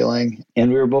wonderful feeling.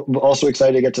 And we were also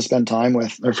excited to get to spend time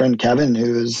with our friend Kevin,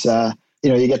 who's,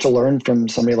 you get to learn from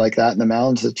somebody like that in the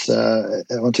mountains. It's,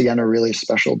 once again, a really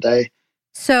special day.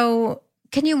 So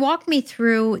can you walk me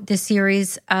through the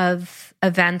series of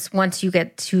events once you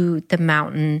get to the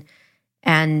mountain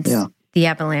and the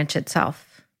avalanche itself?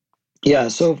 Yeah.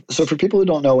 So for people who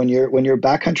don't know, when you're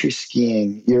backcountry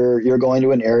skiing, you're going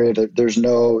to an area that there's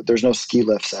no ski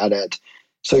lifts at it.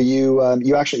 So you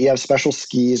have special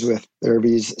skis there are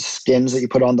these skins that you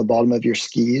put on the bottom of your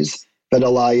skis that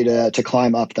allow you to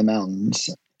climb up the mountains.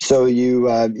 So you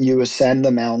ascend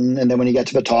the mountain, and then when you get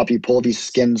to the top, you pull these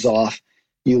skins off,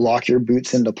 you lock your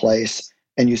boots into place,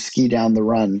 and you ski down the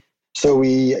run. So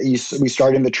we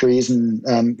start in the trees,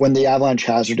 and when the avalanche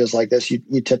hazard is like this,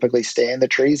 you typically stay in the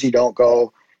trees. You don't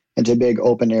go into big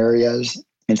open areas.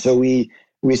 And so we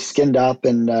skinned up,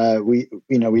 and we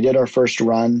did our first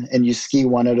run, and you ski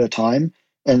one at a time.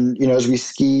 And, as we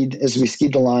skied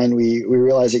the line, we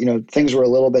realized that, things were a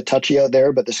little bit touchy out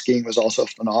there, but the skiing was also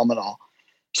phenomenal.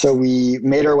 So we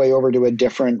made our way over to a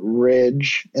different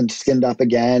ridge and skinned up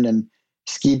again and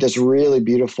skied this really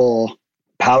beautiful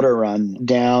powder run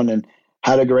down and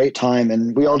had a great time.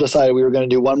 And we all decided we were going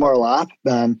to do one more lap.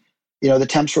 The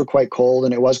temps were quite cold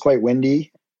and it was quite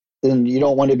windy, and you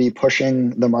don't want to be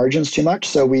pushing the margins too much.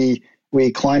 So we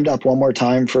climbed up one more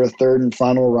time for a third and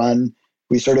final run.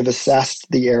 We sort of assessed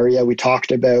the area. We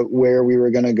talked about where we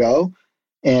were going to go.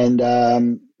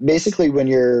 And basically, when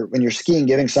you're skiing,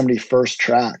 giving somebody first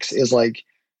tracks is like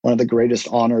one of the greatest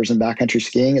honors in backcountry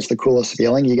skiing. It's the coolest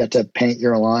feeling. You get to paint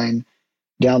your line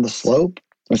down the slope.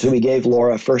 And so we gave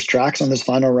Laura first tracks on this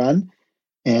final run.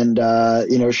 And,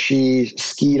 she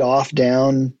skied off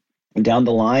down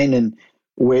the line and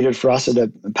waited for us at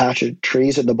a patch of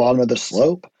trees at the bottom of the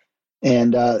slope.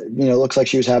 And, it looks like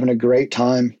she was having a great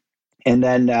time. And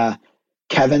then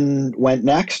Kevin went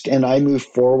next, and I moved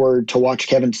forward to watch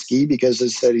Kevin ski because, as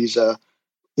I said, he's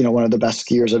one of the best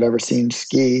skiers I've ever seen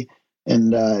ski,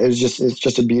 and it's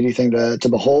just a beauty thing to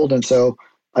behold. And so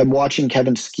I'm watching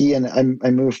Kevin ski, and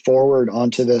I move forward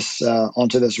onto this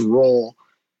roll,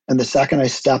 and the second I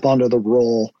step onto the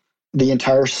roll, the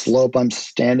entire slope I'm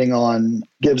standing on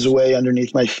gives way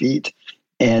underneath my feet,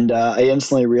 and I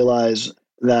instantly realize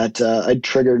that I'd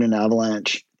triggered an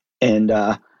avalanche, and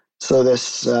so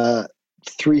this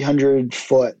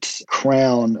 300-foot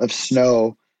crown of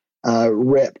snow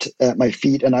ripped at my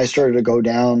feet, and I started to go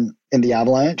down in the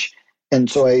avalanche. And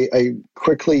so I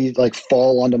quickly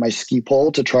fall onto my ski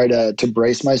pole to try to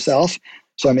brace myself.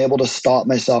 So I'm able to stop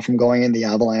myself from going in the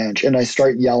avalanche, and I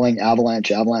start yelling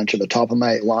avalanche, avalanche at the top of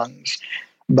my lungs.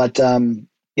 But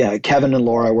Kevin and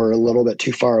Laura were a little bit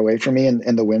too far away from me,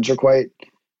 and the winds are quite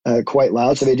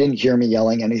loud, so they didn't hear me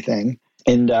yelling anything.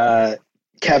 And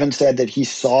Kevin said that he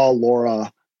saw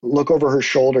Laura look over her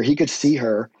shoulder. He could see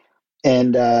her,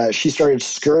 and she started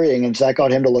scurrying, and so that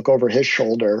got him to look over his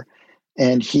shoulder,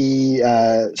 and he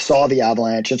saw the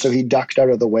avalanche, and so he ducked out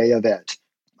of the way of it.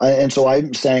 And so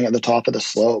I'm standing at the top of the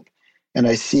slope, and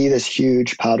I see this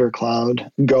huge powder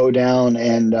cloud go down,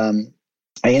 and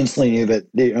I instantly knew that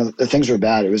things were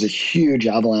bad. It was a huge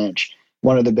avalanche,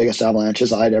 one of the biggest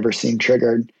avalanches I'd ever seen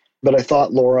triggered. But I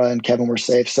thought Laura and Kevin were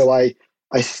safe, so I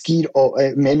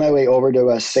made my way over to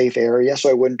a safe area so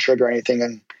I wouldn't trigger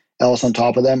anything else on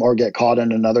top of them or get caught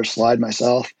in another slide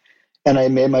myself. And I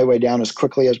made my way down as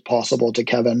quickly as possible to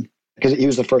Kevin because he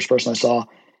was the first person I saw.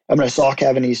 And when I saw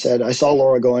Kevin, he said, I saw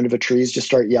Laura go into the trees, just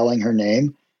start yelling her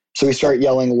name. So we start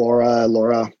yelling, Laura,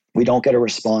 Laura. We don't get a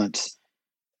response.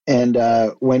 And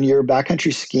when you're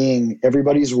backcountry skiing,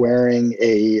 everybody's wearing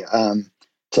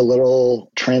it's a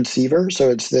little transceiver. So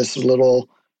it's this little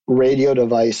radio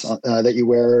device that you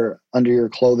wear under your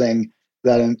clothing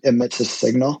that emits a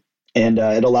signal, and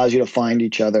it allows you to find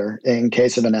each other in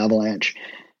case of an avalanche.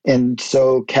 And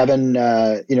so Kevin,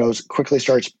 quickly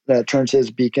turns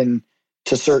his beacon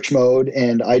to search mode,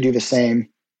 and I do the same.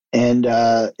 And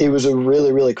it was a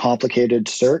really, really complicated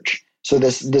search. So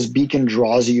this beacon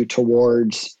draws you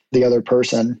towards the other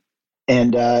person,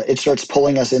 and it starts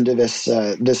pulling us into this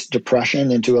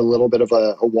depression, into a little bit of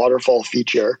a waterfall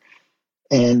feature.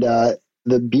 And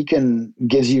the beacon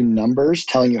gives you numbers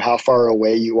telling you how far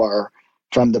away you are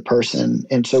from the person.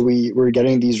 And so we were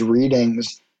getting these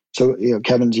readings. So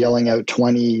Kevin's yelling out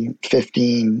 20,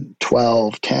 15,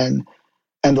 12, 10.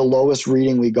 And the lowest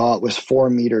reading we got was 4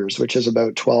 meters, which is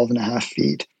about 12 and a half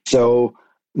feet. So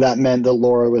that meant that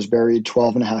Laura was buried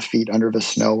 12 and a half feet under the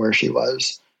snow where she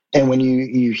was. And when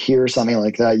you hear something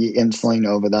like that, you instantly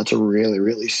know that that's a really,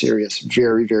 really serious,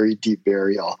 very, very deep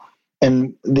burial.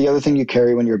 And the other thing you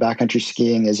carry when you're backcountry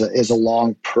skiing is a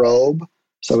long probe.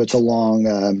 So it's a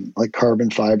long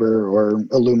carbon fiber or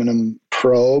aluminum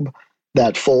probe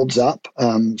that folds up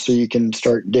so you can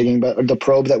start digging. But the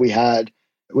probe that we had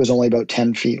was only about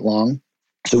 10 feet long.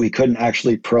 So we couldn't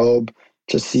actually probe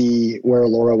to see where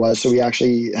Laura was. So we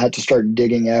actually had to start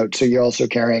digging out. So you're also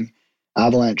carrying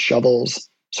avalanche shovels.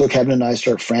 So Kevin and I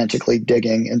start frantically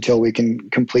digging until we can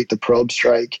complete the probe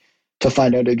strike to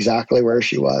find out exactly where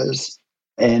she was.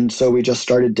 And so we just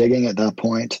started digging at that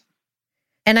point.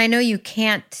 And I know you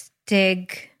can't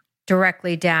dig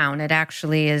directly down. It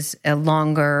actually is a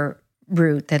longer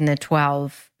route than the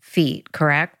 12 feet,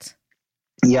 correct?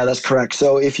 Yeah, that's correct.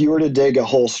 So if you were to dig a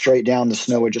hole straight down, the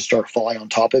snow would just start falling on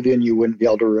top of you and you wouldn't be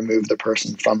able to remove the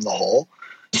person from the hole.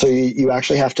 So you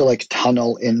actually have to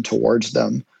tunnel in towards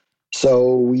them.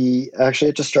 So we actually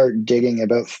had to start digging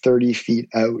about 30 feet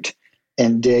out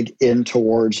and dig in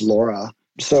towards Laura.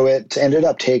 So it ended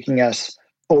up taking us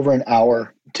over an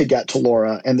hour to get to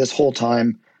Laura. And this whole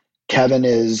time, Kevin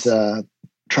is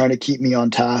trying to keep me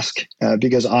on task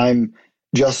because I'm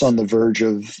just on the verge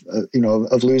of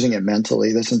of losing it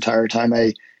mentally this entire time.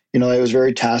 I was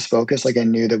very task focused. Like I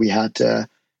knew that we had to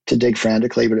dig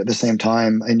frantically, but at the same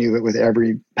time, I knew that with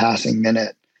every passing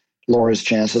minute, Laura's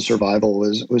chance of survival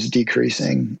was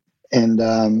decreasing, and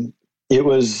it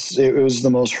was the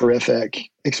most horrific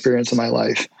experience of my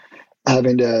life,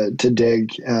 having to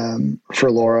dig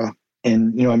for Laura,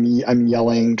 and I'm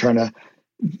yelling, trying to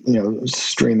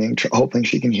screaming, hoping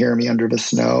she can hear me under the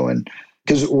snow, and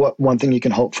because one thing you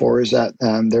can hope for is that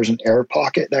there's an air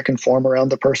pocket that can form around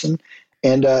the person.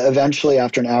 And eventually,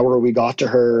 after an hour, we got to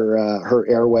her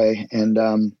airway,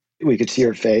 and we could see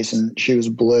her face, and she was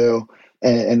blue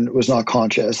and was not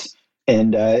conscious.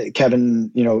 And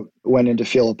Kevin, went in to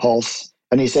feel a pulse,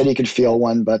 and he said he could feel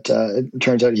one, but it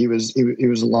turns out he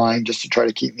was lying just to try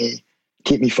to keep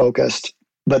me focused.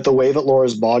 But the way that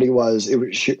Laura's body was,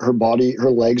 her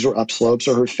legs were upslope,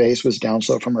 so her face was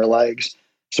downslope from her legs.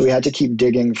 So we had to keep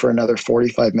digging for another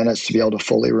 45 minutes to be able to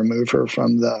fully remove her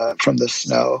from the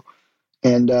snow.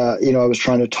 And, I was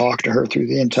trying to talk to her through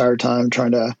the entire time,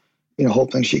 trying to,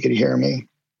 hoping she could hear me.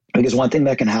 Because one thing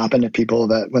that can happen to people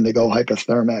that when they go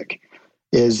hypothermic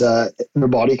is their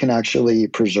body can actually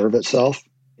preserve itself,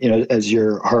 as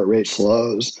your heart rate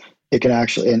slows. It can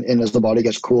actually, and as the body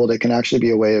gets cooled, it can actually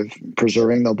be a way of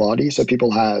preserving the body. So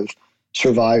people have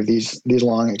survived these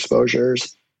long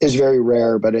exposures. It's very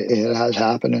rare, but it has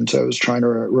happened. And so I was trying to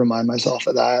remind myself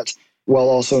of that, while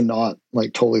also not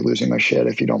like totally losing my shit,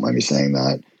 if you don't mind me saying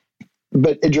that.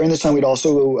 But during this time, we'd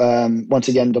also once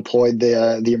again deployed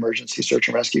the emergency search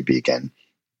and rescue beacon.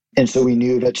 And so we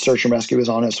knew that search and rescue was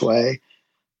on its way.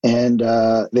 And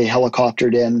they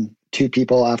helicoptered in 2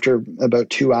 people after about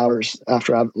 2 hours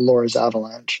after Laura's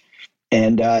avalanche.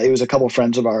 And it was a couple of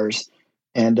friends of ours.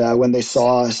 And when they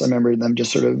saw us, I remember them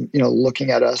just sort of,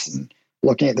 looking at us and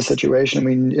looking at the situation.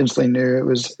 We instantly knew it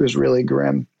was really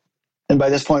grim. And by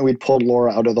this point, we'd pulled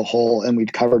Laura out of the hole and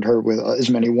we'd covered her with as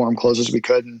many warm clothes as we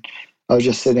could. And I was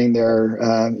just sitting there,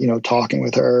 talking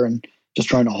with her and just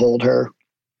trying to hold her.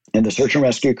 And the search and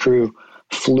rescue crew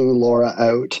flew Laura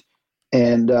out.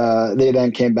 And they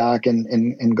then came back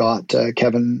and got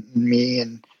Kevin and me.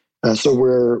 And so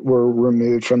we're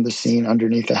removed from the scene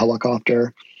underneath the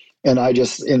helicopter. And I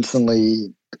just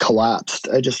instantly collapsed.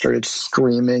 I just started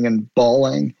screaming and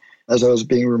bawling as I was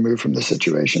being removed from the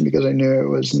situation because I knew it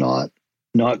was not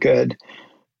good.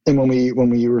 And when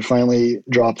we were finally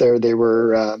dropped there, they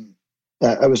were.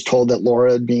 I was told that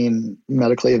Laura had been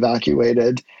medically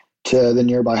evacuated to the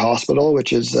nearby hospital,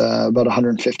 which is about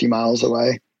 150 miles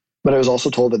away. But I was also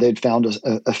told that they'd found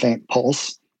a faint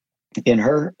pulse in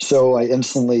her. So I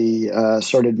instantly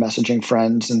started messaging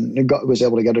friends and was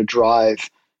able to get a drive.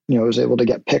 Was able to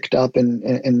get picked up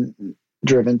and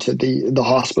driven to the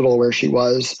hospital where she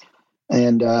was.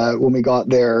 And when we got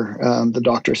there, the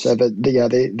doctor said that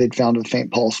they'd found a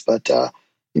faint pulse, but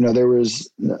there was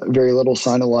very little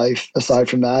sign of life aside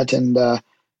from that. And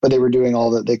but they were doing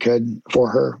all that they could for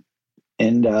her.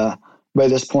 And by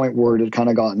this point, word had kind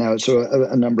of gotten out. So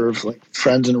a number of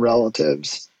friends and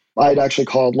relatives. I'd actually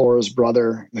called Laura's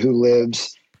brother, who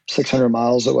lives 600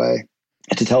 miles away,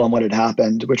 to tell him what had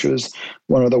happened, which was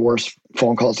one of the worst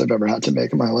phone calls I've ever had to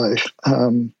make in my life.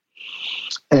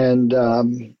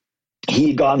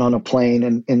 He'd gotten on a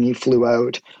plane and he flew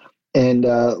out. And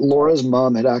Laura's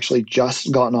mom had actually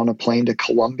just gotten on a plane to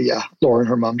Colombia. Laura and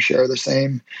her mom share the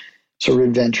same sort of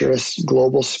adventurous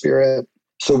global spirit.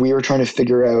 So we were trying to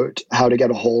figure out how to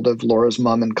get a hold of Laura's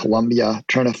mom in Colombia,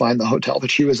 trying to find the hotel that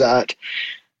she was at.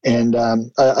 And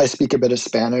I speak a bit of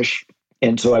Spanish.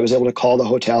 And so I was able to call the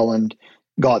hotel and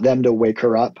got them to wake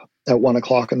her up at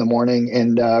 1:00 in the morning.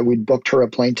 And we'd booked her a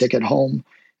plane ticket home.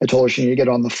 I told her she needed to get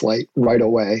on the flight right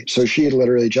away. So she had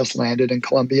literally just landed in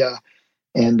Colombia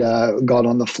and got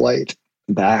on the flight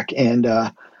back. And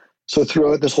so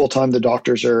throughout this whole time, the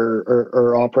doctors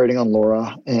are operating on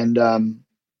Laura and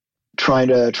trying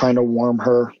to warm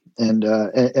her and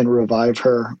revive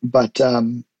her. But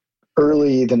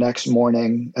early the next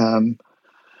morning,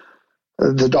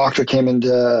 the doctor came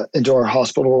into our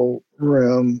hospital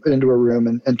room, into a room,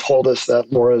 and told us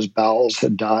that Laura's bowels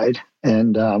had died.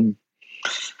 And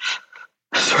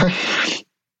sorry,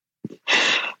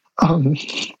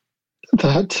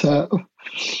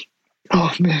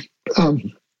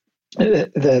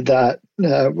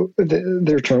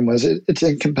 their term was it's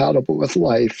incompatible with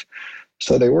life,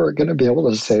 so they weren't going to be able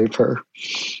to save her.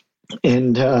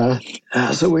 And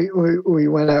so we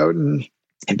went out and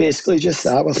basically just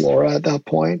sat with Laura at that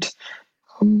point.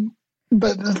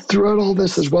 But throughout all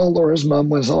this as well, Laura's mom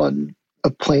was on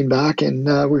a plane back, and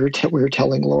we were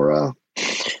telling Laura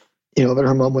that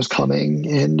her mom was coming,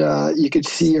 and you could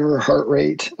see her heart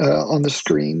rate on the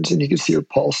screens, and you could see her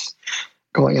pulse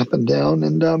going up and down.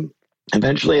 And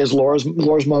eventually, as Laura's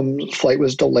mom's flight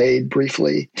was delayed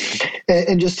briefly,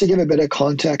 and just to give a bit of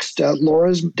context,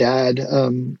 Laura's dad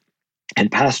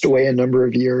had passed away a number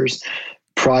of years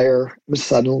prior,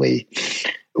 suddenly,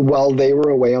 while they were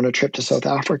away on a trip to South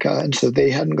Africa, and so they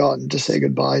hadn't gotten to say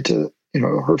goodbye to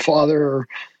her father or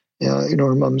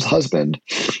her mom's husband.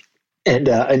 And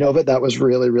I know that was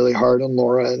really, really hard on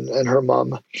Laura and her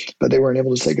mom, but they weren't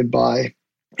able to say goodbye.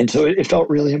 And so it felt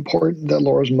really important that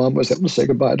Laura's mom was able to say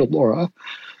goodbye to Laura.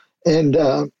 And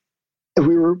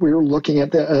we were looking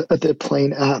at the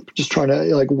plane app, just trying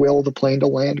to will the plane to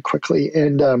land quickly.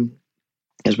 And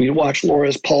as we watched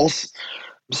Laura's pulse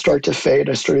start to fade,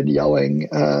 I started yelling,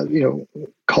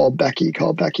 call Becky.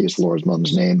 Call Becky is Laura's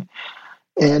mom's name.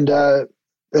 And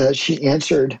she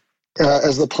answered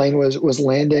as the plane was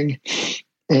landing,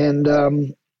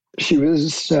 and she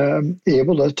was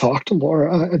able to talk to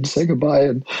Laura and say goodbye.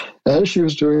 And as she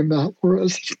was doing that,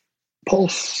 Laura's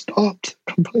pulse stopped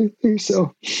completely.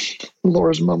 So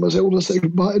Laura's mom was able to say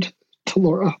goodbye to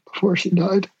Laura before she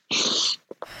died.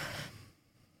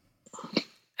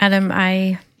 Adam,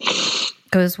 I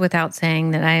goes without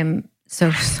saying that I am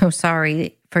so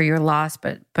sorry for your loss,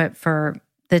 but for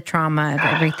the trauma of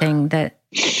everything that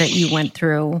you went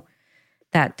through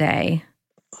that day.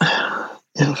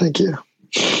 Yeah, thank you.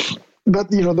 But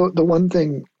the one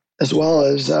thing as well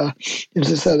is, as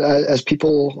I said, as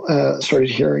people started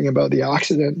hearing about the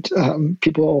accident,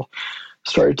 people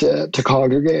started to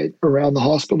congregate around the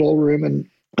hospital room, and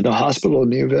the hospital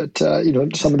knew that.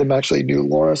 Some of them actually knew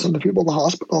Laura, some of the people in the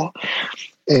hospital,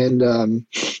 and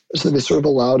so they sort of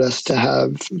allowed us to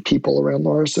have people around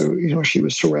Laura. So she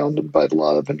was surrounded by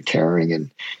love and caring, and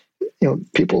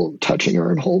people touching her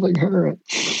and holding her.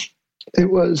 It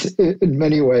was, in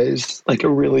many ways, like a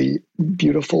really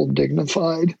beautiful,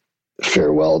 dignified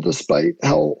farewell, despite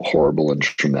how horrible and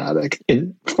traumatic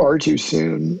and far too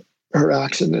soon her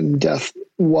accident and death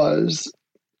was.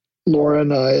 Laura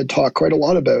and I had talked quite a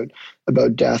lot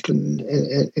about death and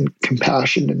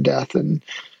compassion and death and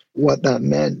what that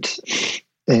meant.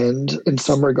 And in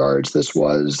some regards, this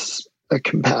was a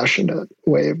compassionate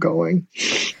way of going.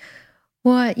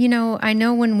 Well, I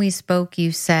know when we spoke,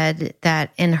 you said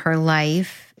that in her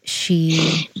life,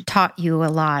 she taught you a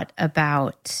lot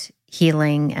about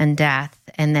healing and death,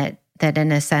 and that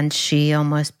in a sense, she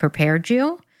almost prepared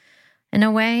you in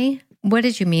a way. What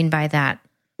did you mean by that?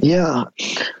 Yeah.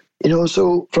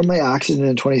 So from my accident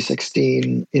in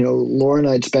 2016, Laura and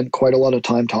I had spent quite a lot of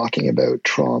time talking about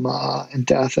trauma and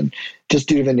death, and just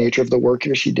due to the nature of the work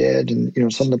that she did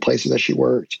and, some of the places that she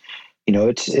worked.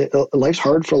 Life's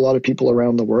hard for a lot of people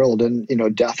around the world, and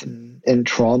death and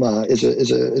trauma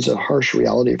is a harsh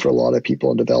reality for a lot of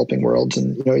people in developing worlds,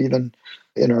 and even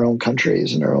in our own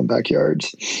countries, in our own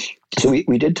backyards. So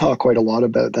we did talk quite a lot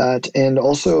about that, and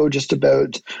also just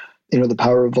about the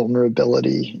power of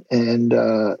vulnerability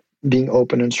and being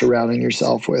open and surrounding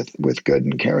yourself with good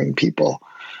and caring people.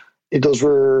 Those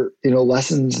were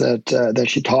lessons that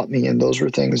she taught me, and those were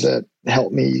things that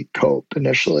helped me cope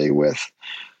initially with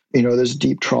this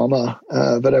deep trauma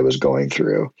that I was going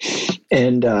through.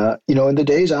 And, in the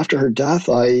days after her death,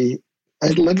 I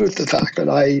lived with the fact that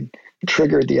I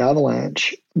triggered the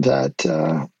avalanche that,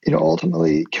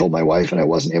 ultimately killed my wife, and I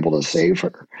wasn't able to save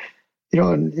her.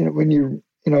 When you,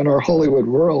 in our Hollywood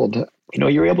world,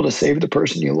 you're able to save the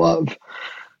person you love.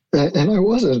 And I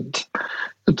wasn't.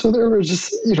 And so there was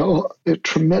just, a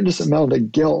tremendous amount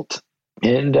of guilt,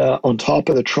 and on top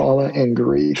of the trauma and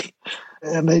grief.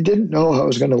 And I didn't know how I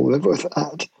was going to live with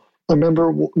that. I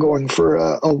remember going for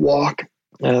a walk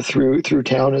through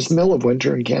town. It's the middle of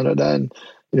winter in Canada, and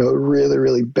really,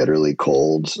 really bitterly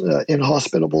cold,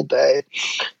 inhospitable day,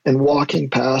 and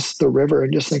walking past the river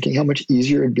and just thinking how much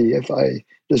easier it'd be if I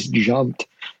just jumped.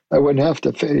 I wouldn't have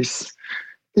to face,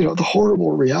 the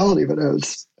horrible reality that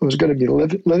I was going to be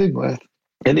living with.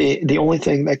 And the only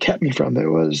thing that kept me from it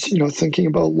was, thinking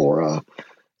about Laura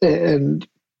and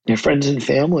your friends and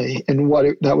family, and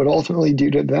what that would ultimately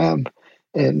do to them,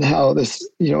 and how this,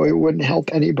 it wouldn't help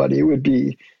anybody. It would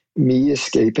be me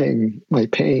escaping my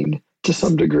pain to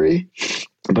some degree,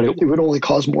 but it would only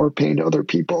cause more pain to other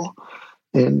people.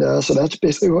 And so that's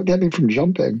basically what got me from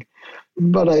jumping.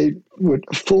 But I would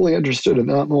fully understood in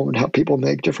that moment how people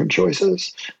make different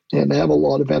choices, and I have a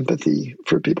lot of empathy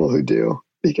for people who do,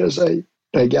 because I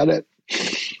get it.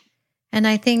 And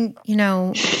I think,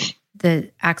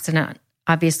 the accident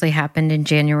obviously happened in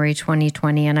January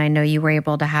 2020, and I know you were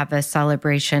able to have a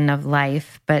celebration of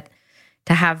life, but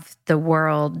to have the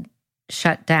world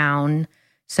shut down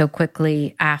so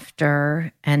quickly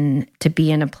after, and to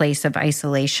be in a place of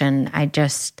isolation. I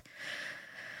just,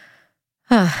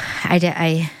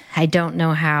 I don't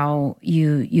know how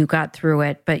you got through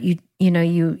it, but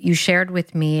you shared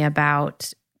with me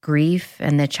about grief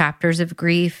and the chapters of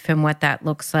grief and what that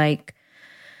looks like.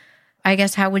 I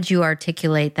guess, how would you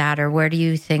articulate that, or where do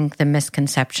you think the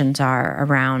misconceptions are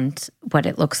around what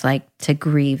it looks like to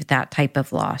grieve that type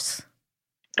of loss?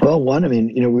 Well, one, I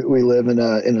mean, we live in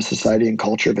a society and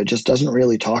culture that just doesn't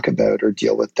really talk about or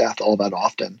deal with death all that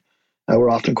often. We're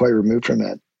often quite removed from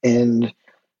it. And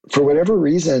for whatever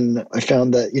reason, I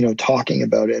found that, talking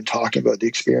about it and talking about the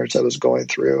experience I was going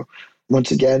through,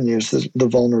 once again, the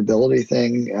vulnerability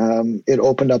thing, it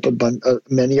opened up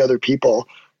many other people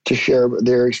to share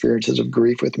their experiences of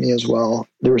grief with me as well.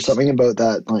 There was something about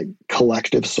that, like,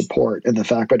 collective support, and the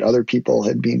fact that other people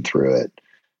had been through it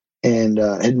and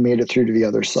had made it through to the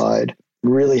other side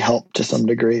really helped to some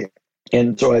degree.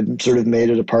 And so I sort of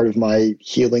made it a part of my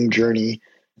healing journey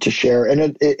to share.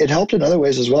 And it helped in other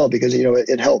ways as well, because,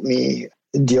 it helped me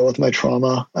deal with my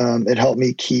trauma. It helped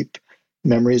me keep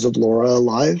memories of Laura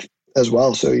alive as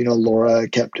well. So, Laura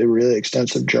kept a really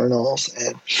extensive journals,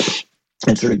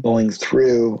 and sort of going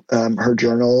through her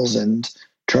journals and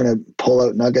trying to pull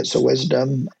out nuggets of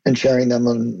wisdom and sharing them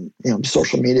on,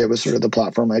 social media was sort of the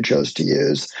platform I chose to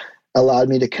use, allowed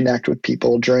me to connect with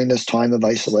people during this time of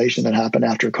isolation that happened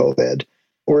after COVID.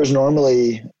 Whereas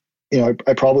normally,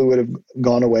 I probably would have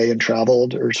gone away and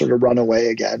traveled or sort of run away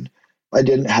again. I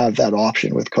didn't have that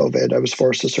option with COVID. I was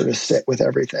forced to sort of sit with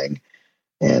everything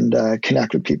and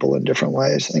connect with people in different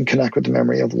ways and connect with the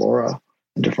memory of Laura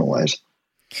in different ways.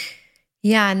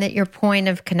 Yeah, and that your point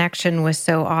of connection was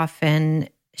so often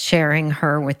sharing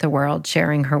her with the world,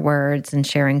 sharing her words and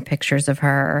sharing pictures of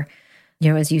her.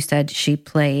 As you said, she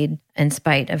played, in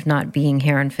spite of not being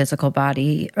here in physical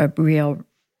body, a real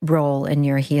role in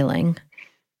your healing.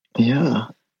 Yeah.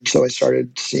 So I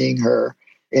started seeing her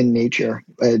in nature.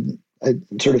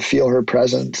 I'd sort of feel her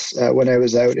presence when I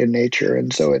was out in nature.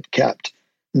 And so it kept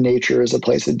nature as a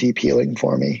place of deep healing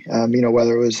for me.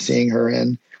 Whether it was seeing her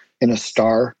in a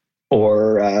star,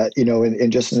 or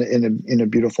in just in a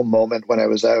beautiful moment when I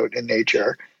was out in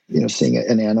nature, seeing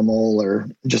an animal, or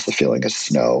just the feeling of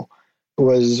snow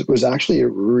was actually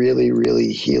really,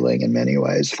 really healing in many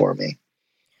ways for me.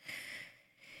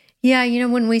 Yeah,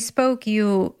 when we spoke,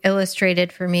 you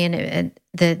illustrated for me, and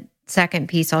the second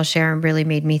piece I'll share really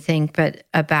made me think, but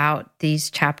about these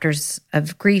chapters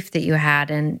of grief that you had,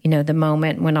 and the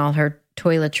moment when all her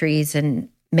toiletries and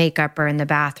makeup are in the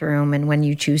bathroom, and when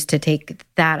you choose to take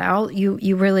that out,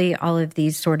 you really, all of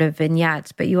these sort of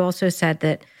vignettes. But you also said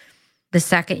that the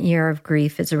second year of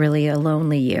grief is really a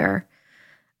lonely year,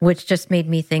 which just made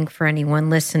me think, for anyone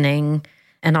listening,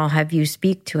 and I'll have you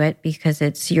speak to it because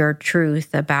it's your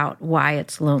truth about why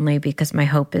it's lonely, because my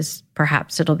hope is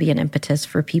perhaps it'll be an impetus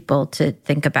for people to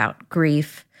think about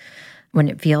grief when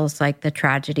it feels like the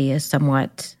tragedy is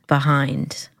somewhat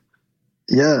behind.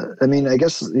 Yeah. I mean, I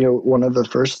guess, one of the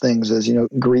first things is,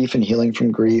 grief and healing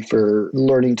from grief, or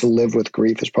learning to live with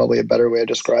grief, is probably a better way of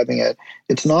describing it.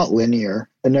 It's not linear.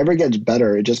 It never gets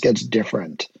better. It just gets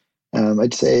different.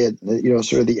 I'd say,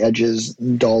 sort of the edges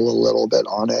dull a little bit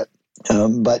on it.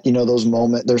 But, those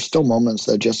moments, there's still moments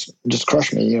that just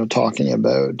crush me, talking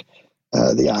about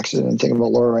the accident and thinking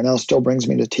about Laura right now still brings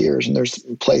me to tears. And there's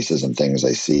places and things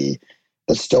I see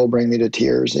that still bring me to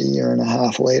tears a year and a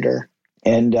half later.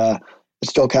 And, it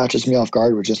still catches me off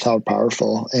guard with just how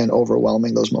powerful and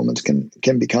overwhelming those moments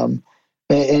can become.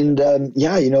 And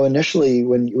initially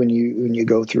when you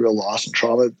go through a loss and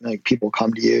trauma, like, people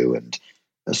come to you and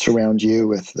surround you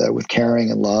with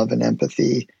caring and love and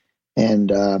empathy,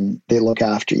 and they look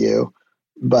after you.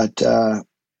 But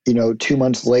 2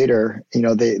 months later,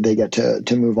 they get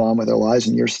to move on with their lives,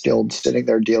 and you're still sitting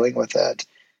there dealing with it.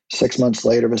 6 months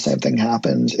later, the same thing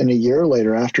happens. And a year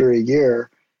later, after a year,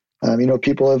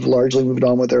 people have largely moved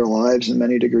on with their lives in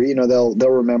many degree. They'll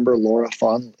remember Laura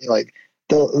fondly, like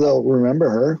they'll remember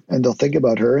her and they'll think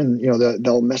about her, and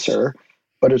they'll miss her.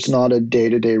 But it's not a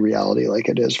day-to-day reality like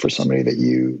it is for somebody that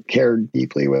you care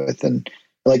deeply with. And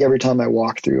like, every time I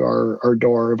walk through our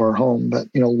door of our home, that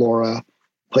Laura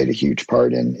played a huge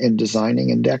part in designing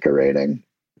and decorating.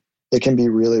 It can be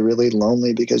really, really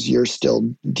lonely because you're still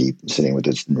sitting with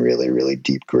this really, really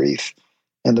deep grief.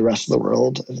 And the rest of the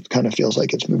world, it kind of feels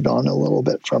like it's moved on a little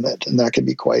bit from it. And that can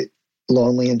be quite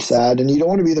lonely and sad. And you don't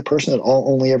want to be the person that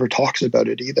only ever talks about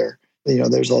it either.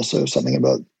 There's also something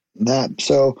about that.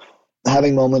 So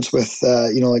having moments with,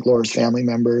 like Laura's family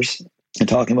members and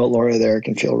talking about Laura there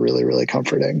can feel really, really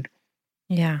comforting.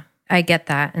 Yeah, I get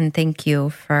that. And thank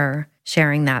you for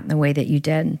sharing that in the way that you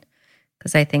did.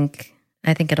 Because I think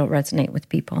I think it'll resonate with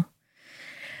people.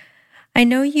 I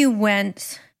know you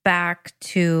went back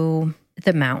to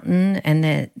the mountain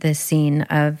and the scene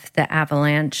of the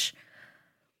avalanche.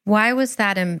 Why was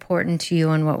that important to you,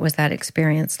 and what was that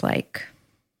experience like?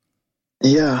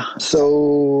 Yeah,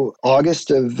 so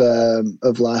August of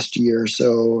last year,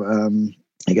 so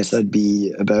I guess that'd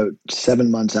be about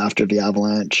 7 months after the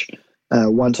avalanche.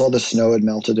 Once all the snow had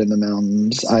melted in the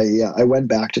mountains, I went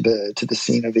back to the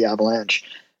scene of the avalanche.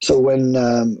 So when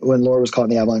Laura was caught in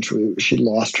the avalanche, she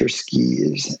lost her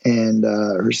skis and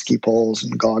her ski poles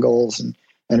and goggles and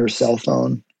her cell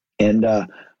phone. And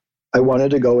I wanted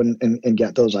to go and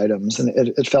get those items, and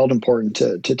it felt important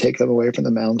to take them away from the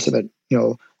mountain so that, you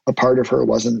know, a part of her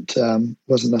wasn't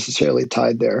necessarily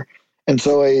tied there. And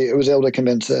so I was able to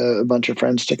convince a bunch of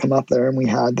friends to come up there, and we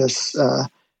had this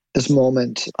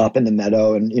moment up in the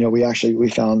meadow. And, you know, we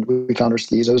found her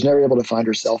skis. I was never able to find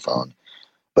her cell phone,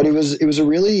 but it was a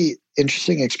really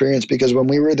interesting experience, because when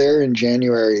we were there in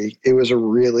January, it was a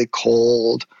really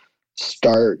cold,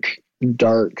 stark,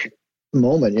 dark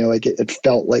moment. You know, like it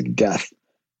felt like death.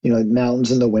 You know,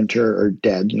 mountains in the winter are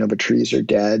dead. You know, the trees are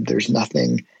dead. There's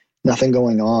nothing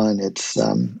going on. It's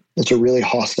a really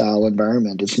hostile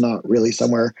environment. It's not really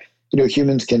somewhere, you know,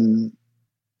 humans can.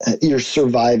 You're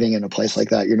surviving in a place like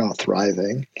that. You're not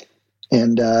thriving.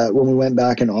 And when we went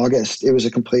back in August, it was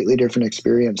a completely different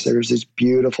experience. There was this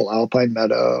beautiful alpine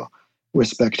meadow with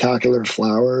spectacular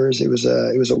flowers. It was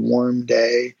a warm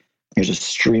day. There's a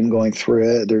stream going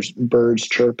through it. There's birds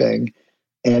chirping,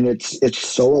 and it's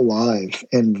so alive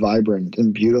and vibrant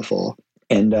and beautiful.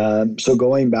 And so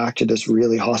going back to this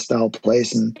really hostile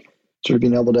place and sort of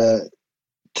being able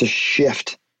to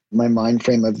shift my mind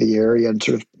frame of the area and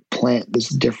sort of plant this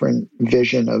different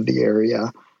vision of the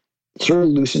area sort of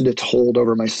loosened its hold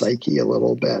over my psyche a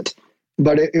little bit.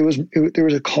 But there was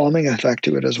a calming effect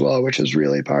to it as well, which is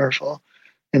really powerful.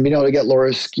 And being able to get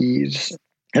Laura's skis,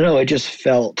 I don't know, it just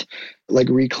felt like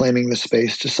reclaiming the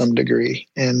space to some degree.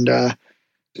 And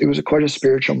it was quite a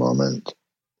spiritual moment.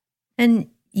 And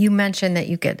you mentioned that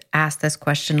you get asked this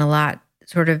question a lot,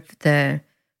 sort of the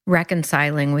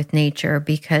reconciling with nature,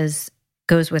 because it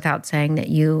goes without saying that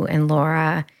you and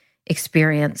Laura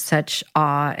experience such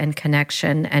awe and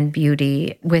connection and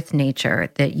beauty with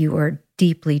nature, that you are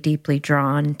deeply, deeply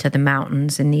drawn to the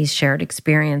mountains in these shared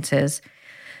experiences.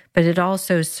 But it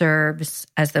also serves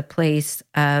as the place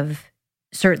of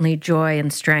certainly joy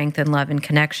and strength and love and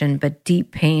connection, but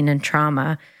deep pain and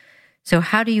trauma. So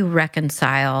how do you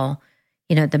reconcile,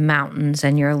 you know, the mountains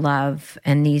and your love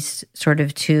and these sort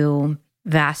of two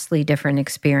vastly different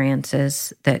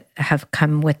experiences that have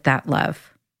come with that love?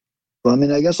 Well, I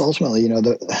mean, I guess ultimately, you know,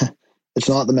 it's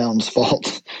not the mountain's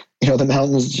fault. You know, the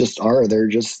mountains just are. They're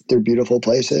beautiful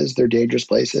places. They're dangerous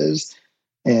places.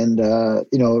 And,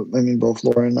 you know, I mean, both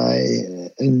Laura and I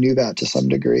knew that to some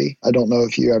degree. I don't know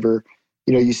if you ever,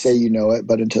 you know, you say you know it,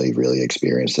 but until you've really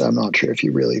experienced it, I'm not sure if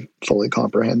you really fully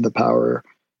comprehend the power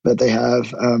that they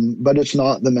have. But it's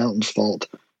not the mountain's fault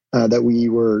that we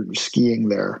were skiing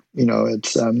there. You know,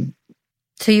 it's...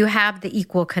 So you have the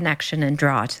equal connection and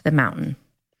draw to the mountain.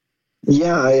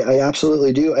 Yeah, I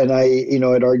absolutely do. And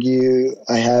I'd argue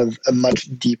I have a much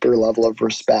deeper level of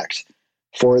respect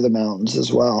for the mountains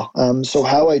as well. So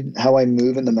how I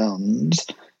move in the mountains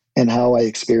and how I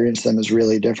experience them is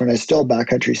really different. I still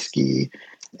backcountry ski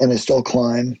and I still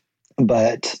climb,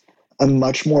 but I'm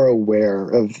much more aware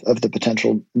of the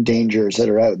potential dangers that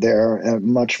are out there, and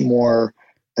much more,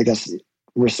 I guess,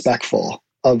 respectful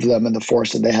of them and the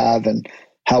force that they have, and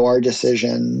how our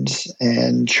decisions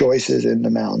and choices in the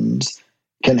mountains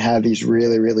can have these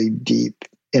really, really deep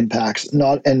impacts.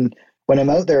 And when I'm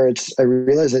out there, I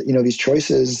realize that, you know, these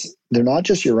choices, they're not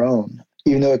just your own,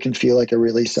 even though it can feel like a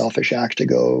really selfish act to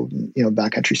go, you know,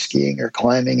 backcountry skiing or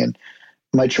climbing. And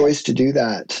my choice to do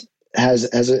that has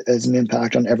an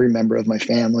impact on every member of my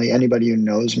family, anybody who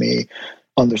knows me,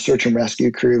 on the search and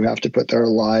rescue crew who have to put their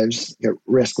lives at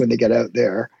risk when they get out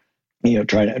there, you know,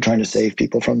 trying to save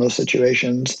people from those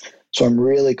situations. So I'm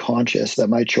really conscious that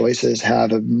my choices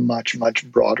have a much, much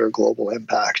broader global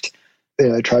impact.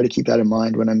 And I try to keep that in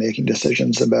mind when I'm making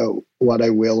decisions about what I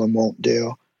will and won't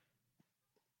do.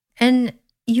 And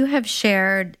you have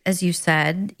shared, as you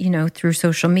said, you know, through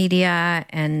social media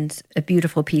and a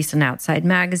beautiful piece in Outside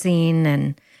Magazine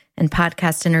and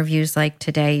podcast interviews like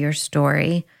today, your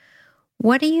story.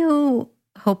 What do you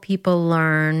hope people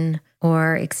learn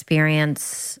or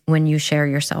experience when you share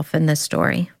yourself in this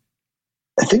story?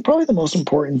 I think probably the most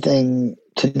important thing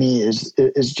to me is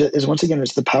once again,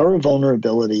 it's the power of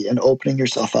vulnerability and opening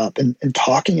yourself up and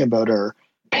talking about our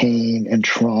pain and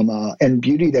trauma and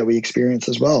beauty that we experience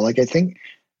as well. Like, I think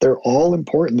they're all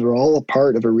important. They're all a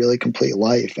part of a really complete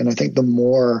life. And I think the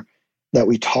more that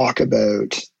we talk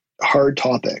about hard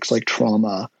topics like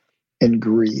trauma and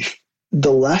grief,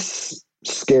 the less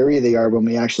scary they are when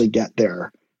we actually get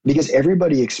there, because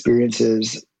everybody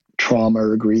experiences trauma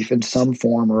or grief in some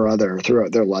form or other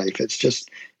throughout their life. It's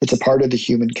a part of the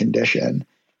human condition.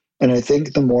 And I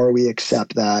think the more we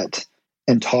accept that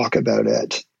and talk about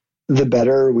it, the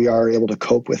better we are able to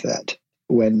cope with it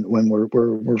when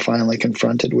we're finally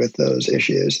confronted with those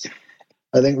issues.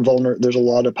 I think there's a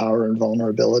lot of power in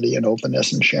vulnerability and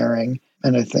openness and sharing.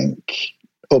 And I think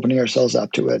opening ourselves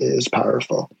up to it is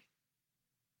powerful.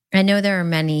 I know there are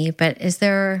many, but is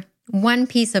there one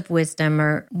piece of wisdom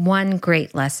or one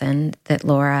great lesson that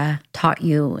Laura taught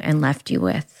you and left you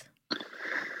with?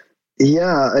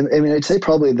 Yeah, I mean, I'd say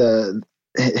probably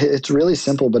it's really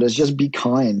simple, but it's just be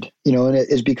kind, and it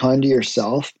is be kind to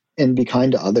yourself and be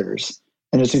kind to others.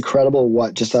 And it's incredible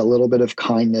what just that little bit of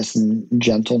kindness and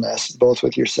gentleness, both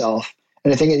with yourself.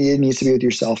 And I think it needs to be with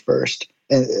yourself first.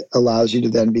 And it allows you to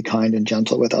then be kind and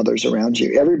gentle with others around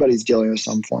you. Everybody's dealing with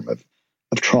some form of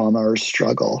trauma or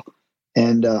struggle.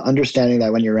 And understanding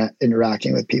that when you're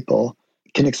interacting with people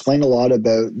can explain a lot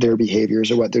about their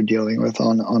behaviors or what they're dealing with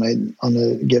on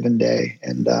a given day.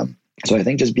 And so I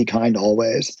think just be kind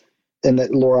always. And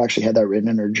that Laura actually had that written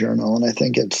in her journal. And I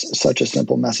think it's such a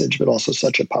simple message, but also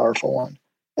such a powerful one.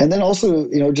 And then also,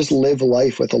 just live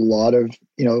life with a lot of,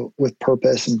 with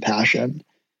purpose and passion.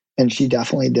 And she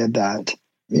definitely did that.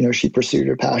 She pursued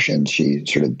her passion. She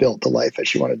sort of built the life that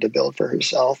she wanted to build for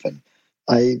herself. And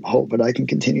I hope that I can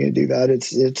continue to do that.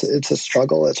 It's a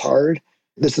struggle. It's hard.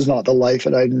 This is not the life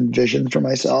that I'd envisioned for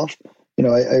myself.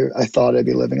 I thought I'd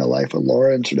be living a life with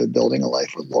Laura and sort of building a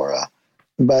life with Laura.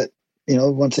 But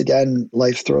once again,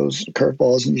 life throws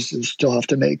curveballs, and you still have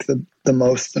to make the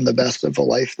most and the best of the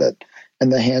life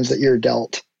and the hands that you're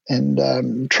dealt,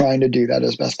 and trying to do that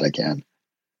as best I can.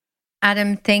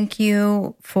 Adam, thank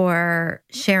you for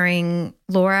sharing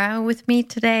Laura with me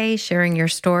today, sharing your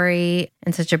story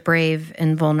in such a brave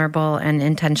and vulnerable and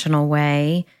intentional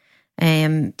way. I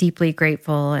am deeply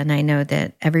grateful, and I know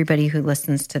that everybody who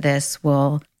listens to this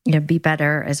will be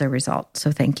better as a result.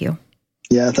 So thank you.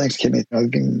 Yeah, thanks, Kimmy.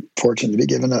 I've been fortunate to be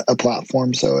given a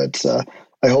platform, so it's.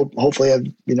 Hopefully, I've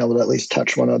been able to at least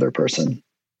touch one other person.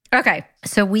 Okay,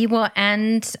 so we will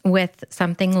end with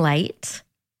something light.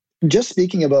 Just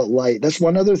speaking about light, that's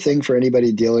one other thing for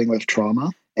anybody dealing with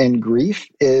trauma and grief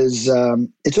is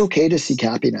it's okay to seek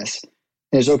happiness.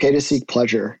 And it's okay to seek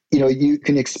pleasure. You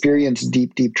can experience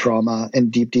deep, deep trauma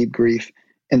and deep, deep grief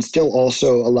and still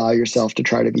also allow yourself to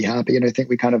try to be happy. And I think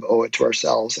we kind of owe it to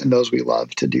ourselves and those we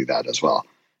love to do that as well.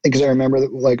 Because I remember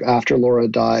that, after Laura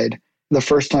died, the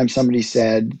first time somebody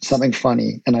said something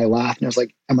funny and I laughed and I was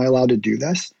like, am I allowed to do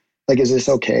this? Is this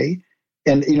okay?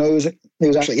 And, it was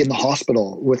actually in the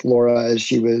hospital with Laura as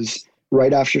she was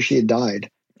right after she had died.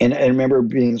 And I remember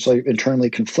being so internally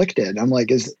conflicted. I'm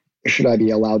like, should I be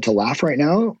allowed to laugh right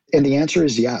now? And the answer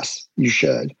is yes, you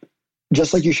should.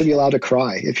 Just like you should be allowed to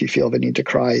cry if you feel the need to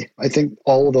cry. I think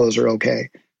all of those are okay.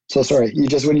 So sorry,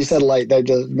 when you said light, that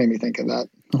just made me think of that.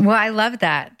 Well, I love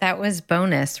that. That was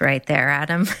bonus right there,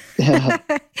 Adam. Yeah.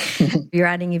 You're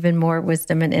adding even more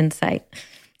wisdom and insight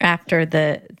after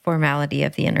the formality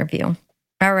of the interview.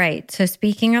 All right. So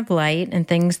speaking of light and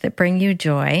things that bring you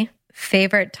joy,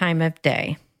 favorite time of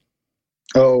day?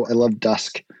 Oh, I love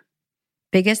dusk.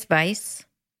 Biggest vice?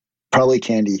 Probably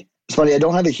candy. It's funny, I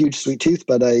don't have a huge sweet tooth,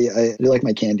 but I do like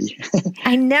my candy.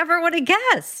 I never would have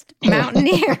guessed.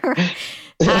 Mountaineer.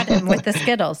 Adam with the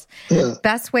Skittles. Yeah.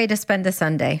 Best way to spend a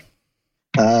Sunday?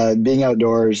 Being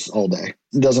outdoors all day.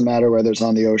 It doesn't matter whether it's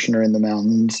on the ocean or in the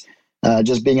mountains.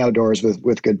 Just being outdoors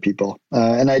with good people.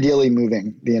 And ideally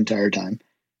moving the entire time.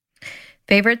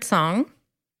 Favorite song?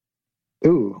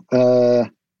 Ooh,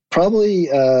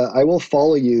 probably I Will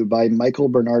Follow You by Michael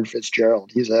Bernard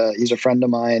Fitzgerald. He's a friend of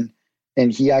mine,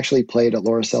 and he actually played at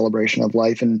Laura's Celebration of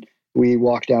Life, and we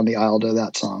walked down the aisle to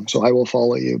that song. So I Will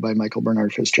Follow You by Michael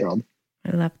Bernard Fitzgerald.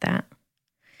 I love that.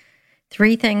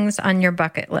 3 things on your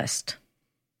bucket list.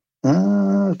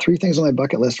 3 things on my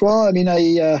bucket list. Well, I mean,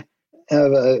 I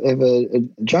have a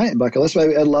giant bucket list.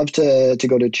 I'd love to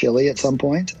go to Chile at some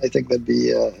point. I think that'd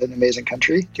be an amazing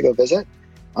country to go visit.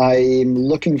 I'm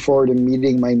looking forward to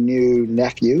meeting my new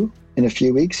nephew in a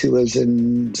few weeks who lives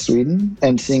in Sweden,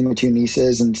 and seeing my 2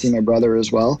 nieces and seeing my brother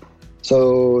as well.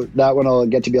 So that one I'll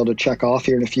get to be able to check off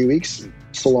here in a few weeks,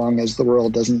 so long as the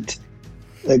world doesn't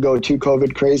go too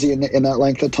COVID crazy in that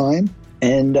length of time.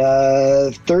 And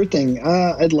third thing,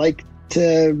 I'd like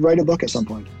to write a book at some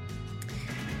point.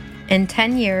 In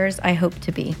 10 years, I hope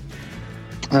to be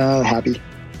happy.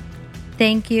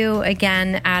 Thank you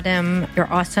again, Adam.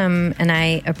 You're awesome, and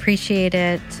I appreciate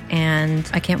it, and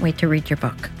I can't wait to read your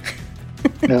book.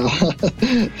 No,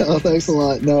 thanks a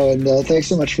lot. No, and thanks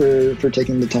so much for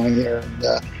taking the time here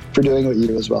and for doing what you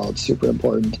do as well. It's super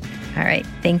important. All right.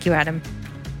 Thank you, Adam.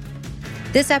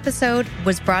 This episode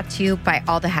was brought to you by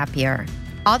All the Happier.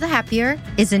 All the Happier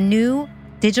is a new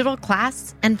digital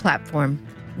class and platform.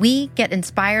 We get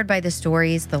inspired by the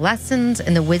stories, the lessons,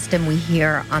 and the wisdom we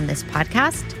hear on this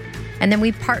podcast. And then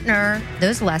we partner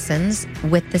those lessons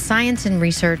with the science and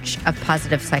research of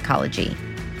positive psychology.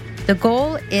 The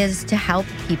goal is to help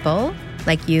people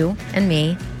like you and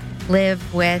me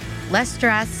live with less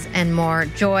stress and more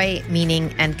joy,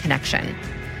 meaning, and connection.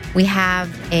 We have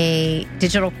a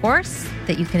digital course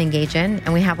that you can engage in,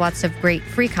 and we have lots of great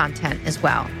free content as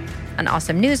well. An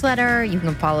awesome newsletter. You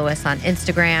can follow us on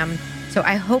Instagram. So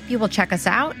I hope you will check us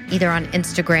out either on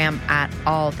Instagram at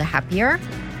All the Happier,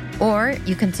 or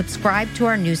you can subscribe to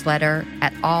our newsletter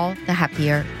at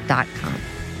allthehappier.com.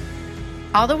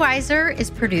 All the Wiser is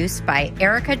produced by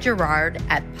Erica Gerard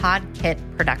at Podkit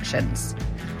Productions.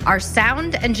 Our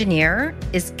sound engineer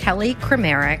is Kelly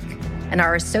Kramerick, and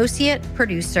our associate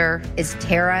producer is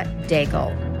Tara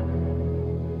Daigle.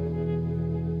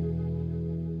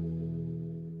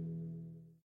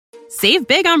 Save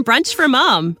big on brunch for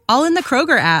mom, all in the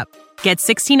Kroger app. Get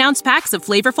 16-ounce packs of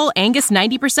flavorful Angus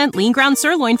 90% lean ground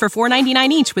sirloin for $4.99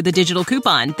 each with a digital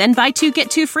coupon. Then buy 2,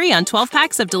 get 2 free on 12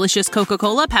 packs of delicious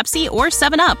Coca-Cola, Pepsi, or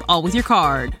 7-Up, all with your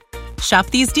card. Shop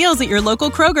these deals at your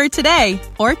local Kroger today,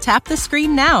 or tap the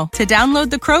screen now to download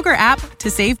the Kroger app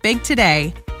to save big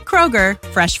today. Kroger,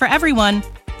 fresh for everyone.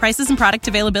 Prices and product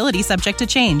availability subject to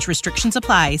change. Restrictions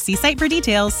apply. See site for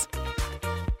details.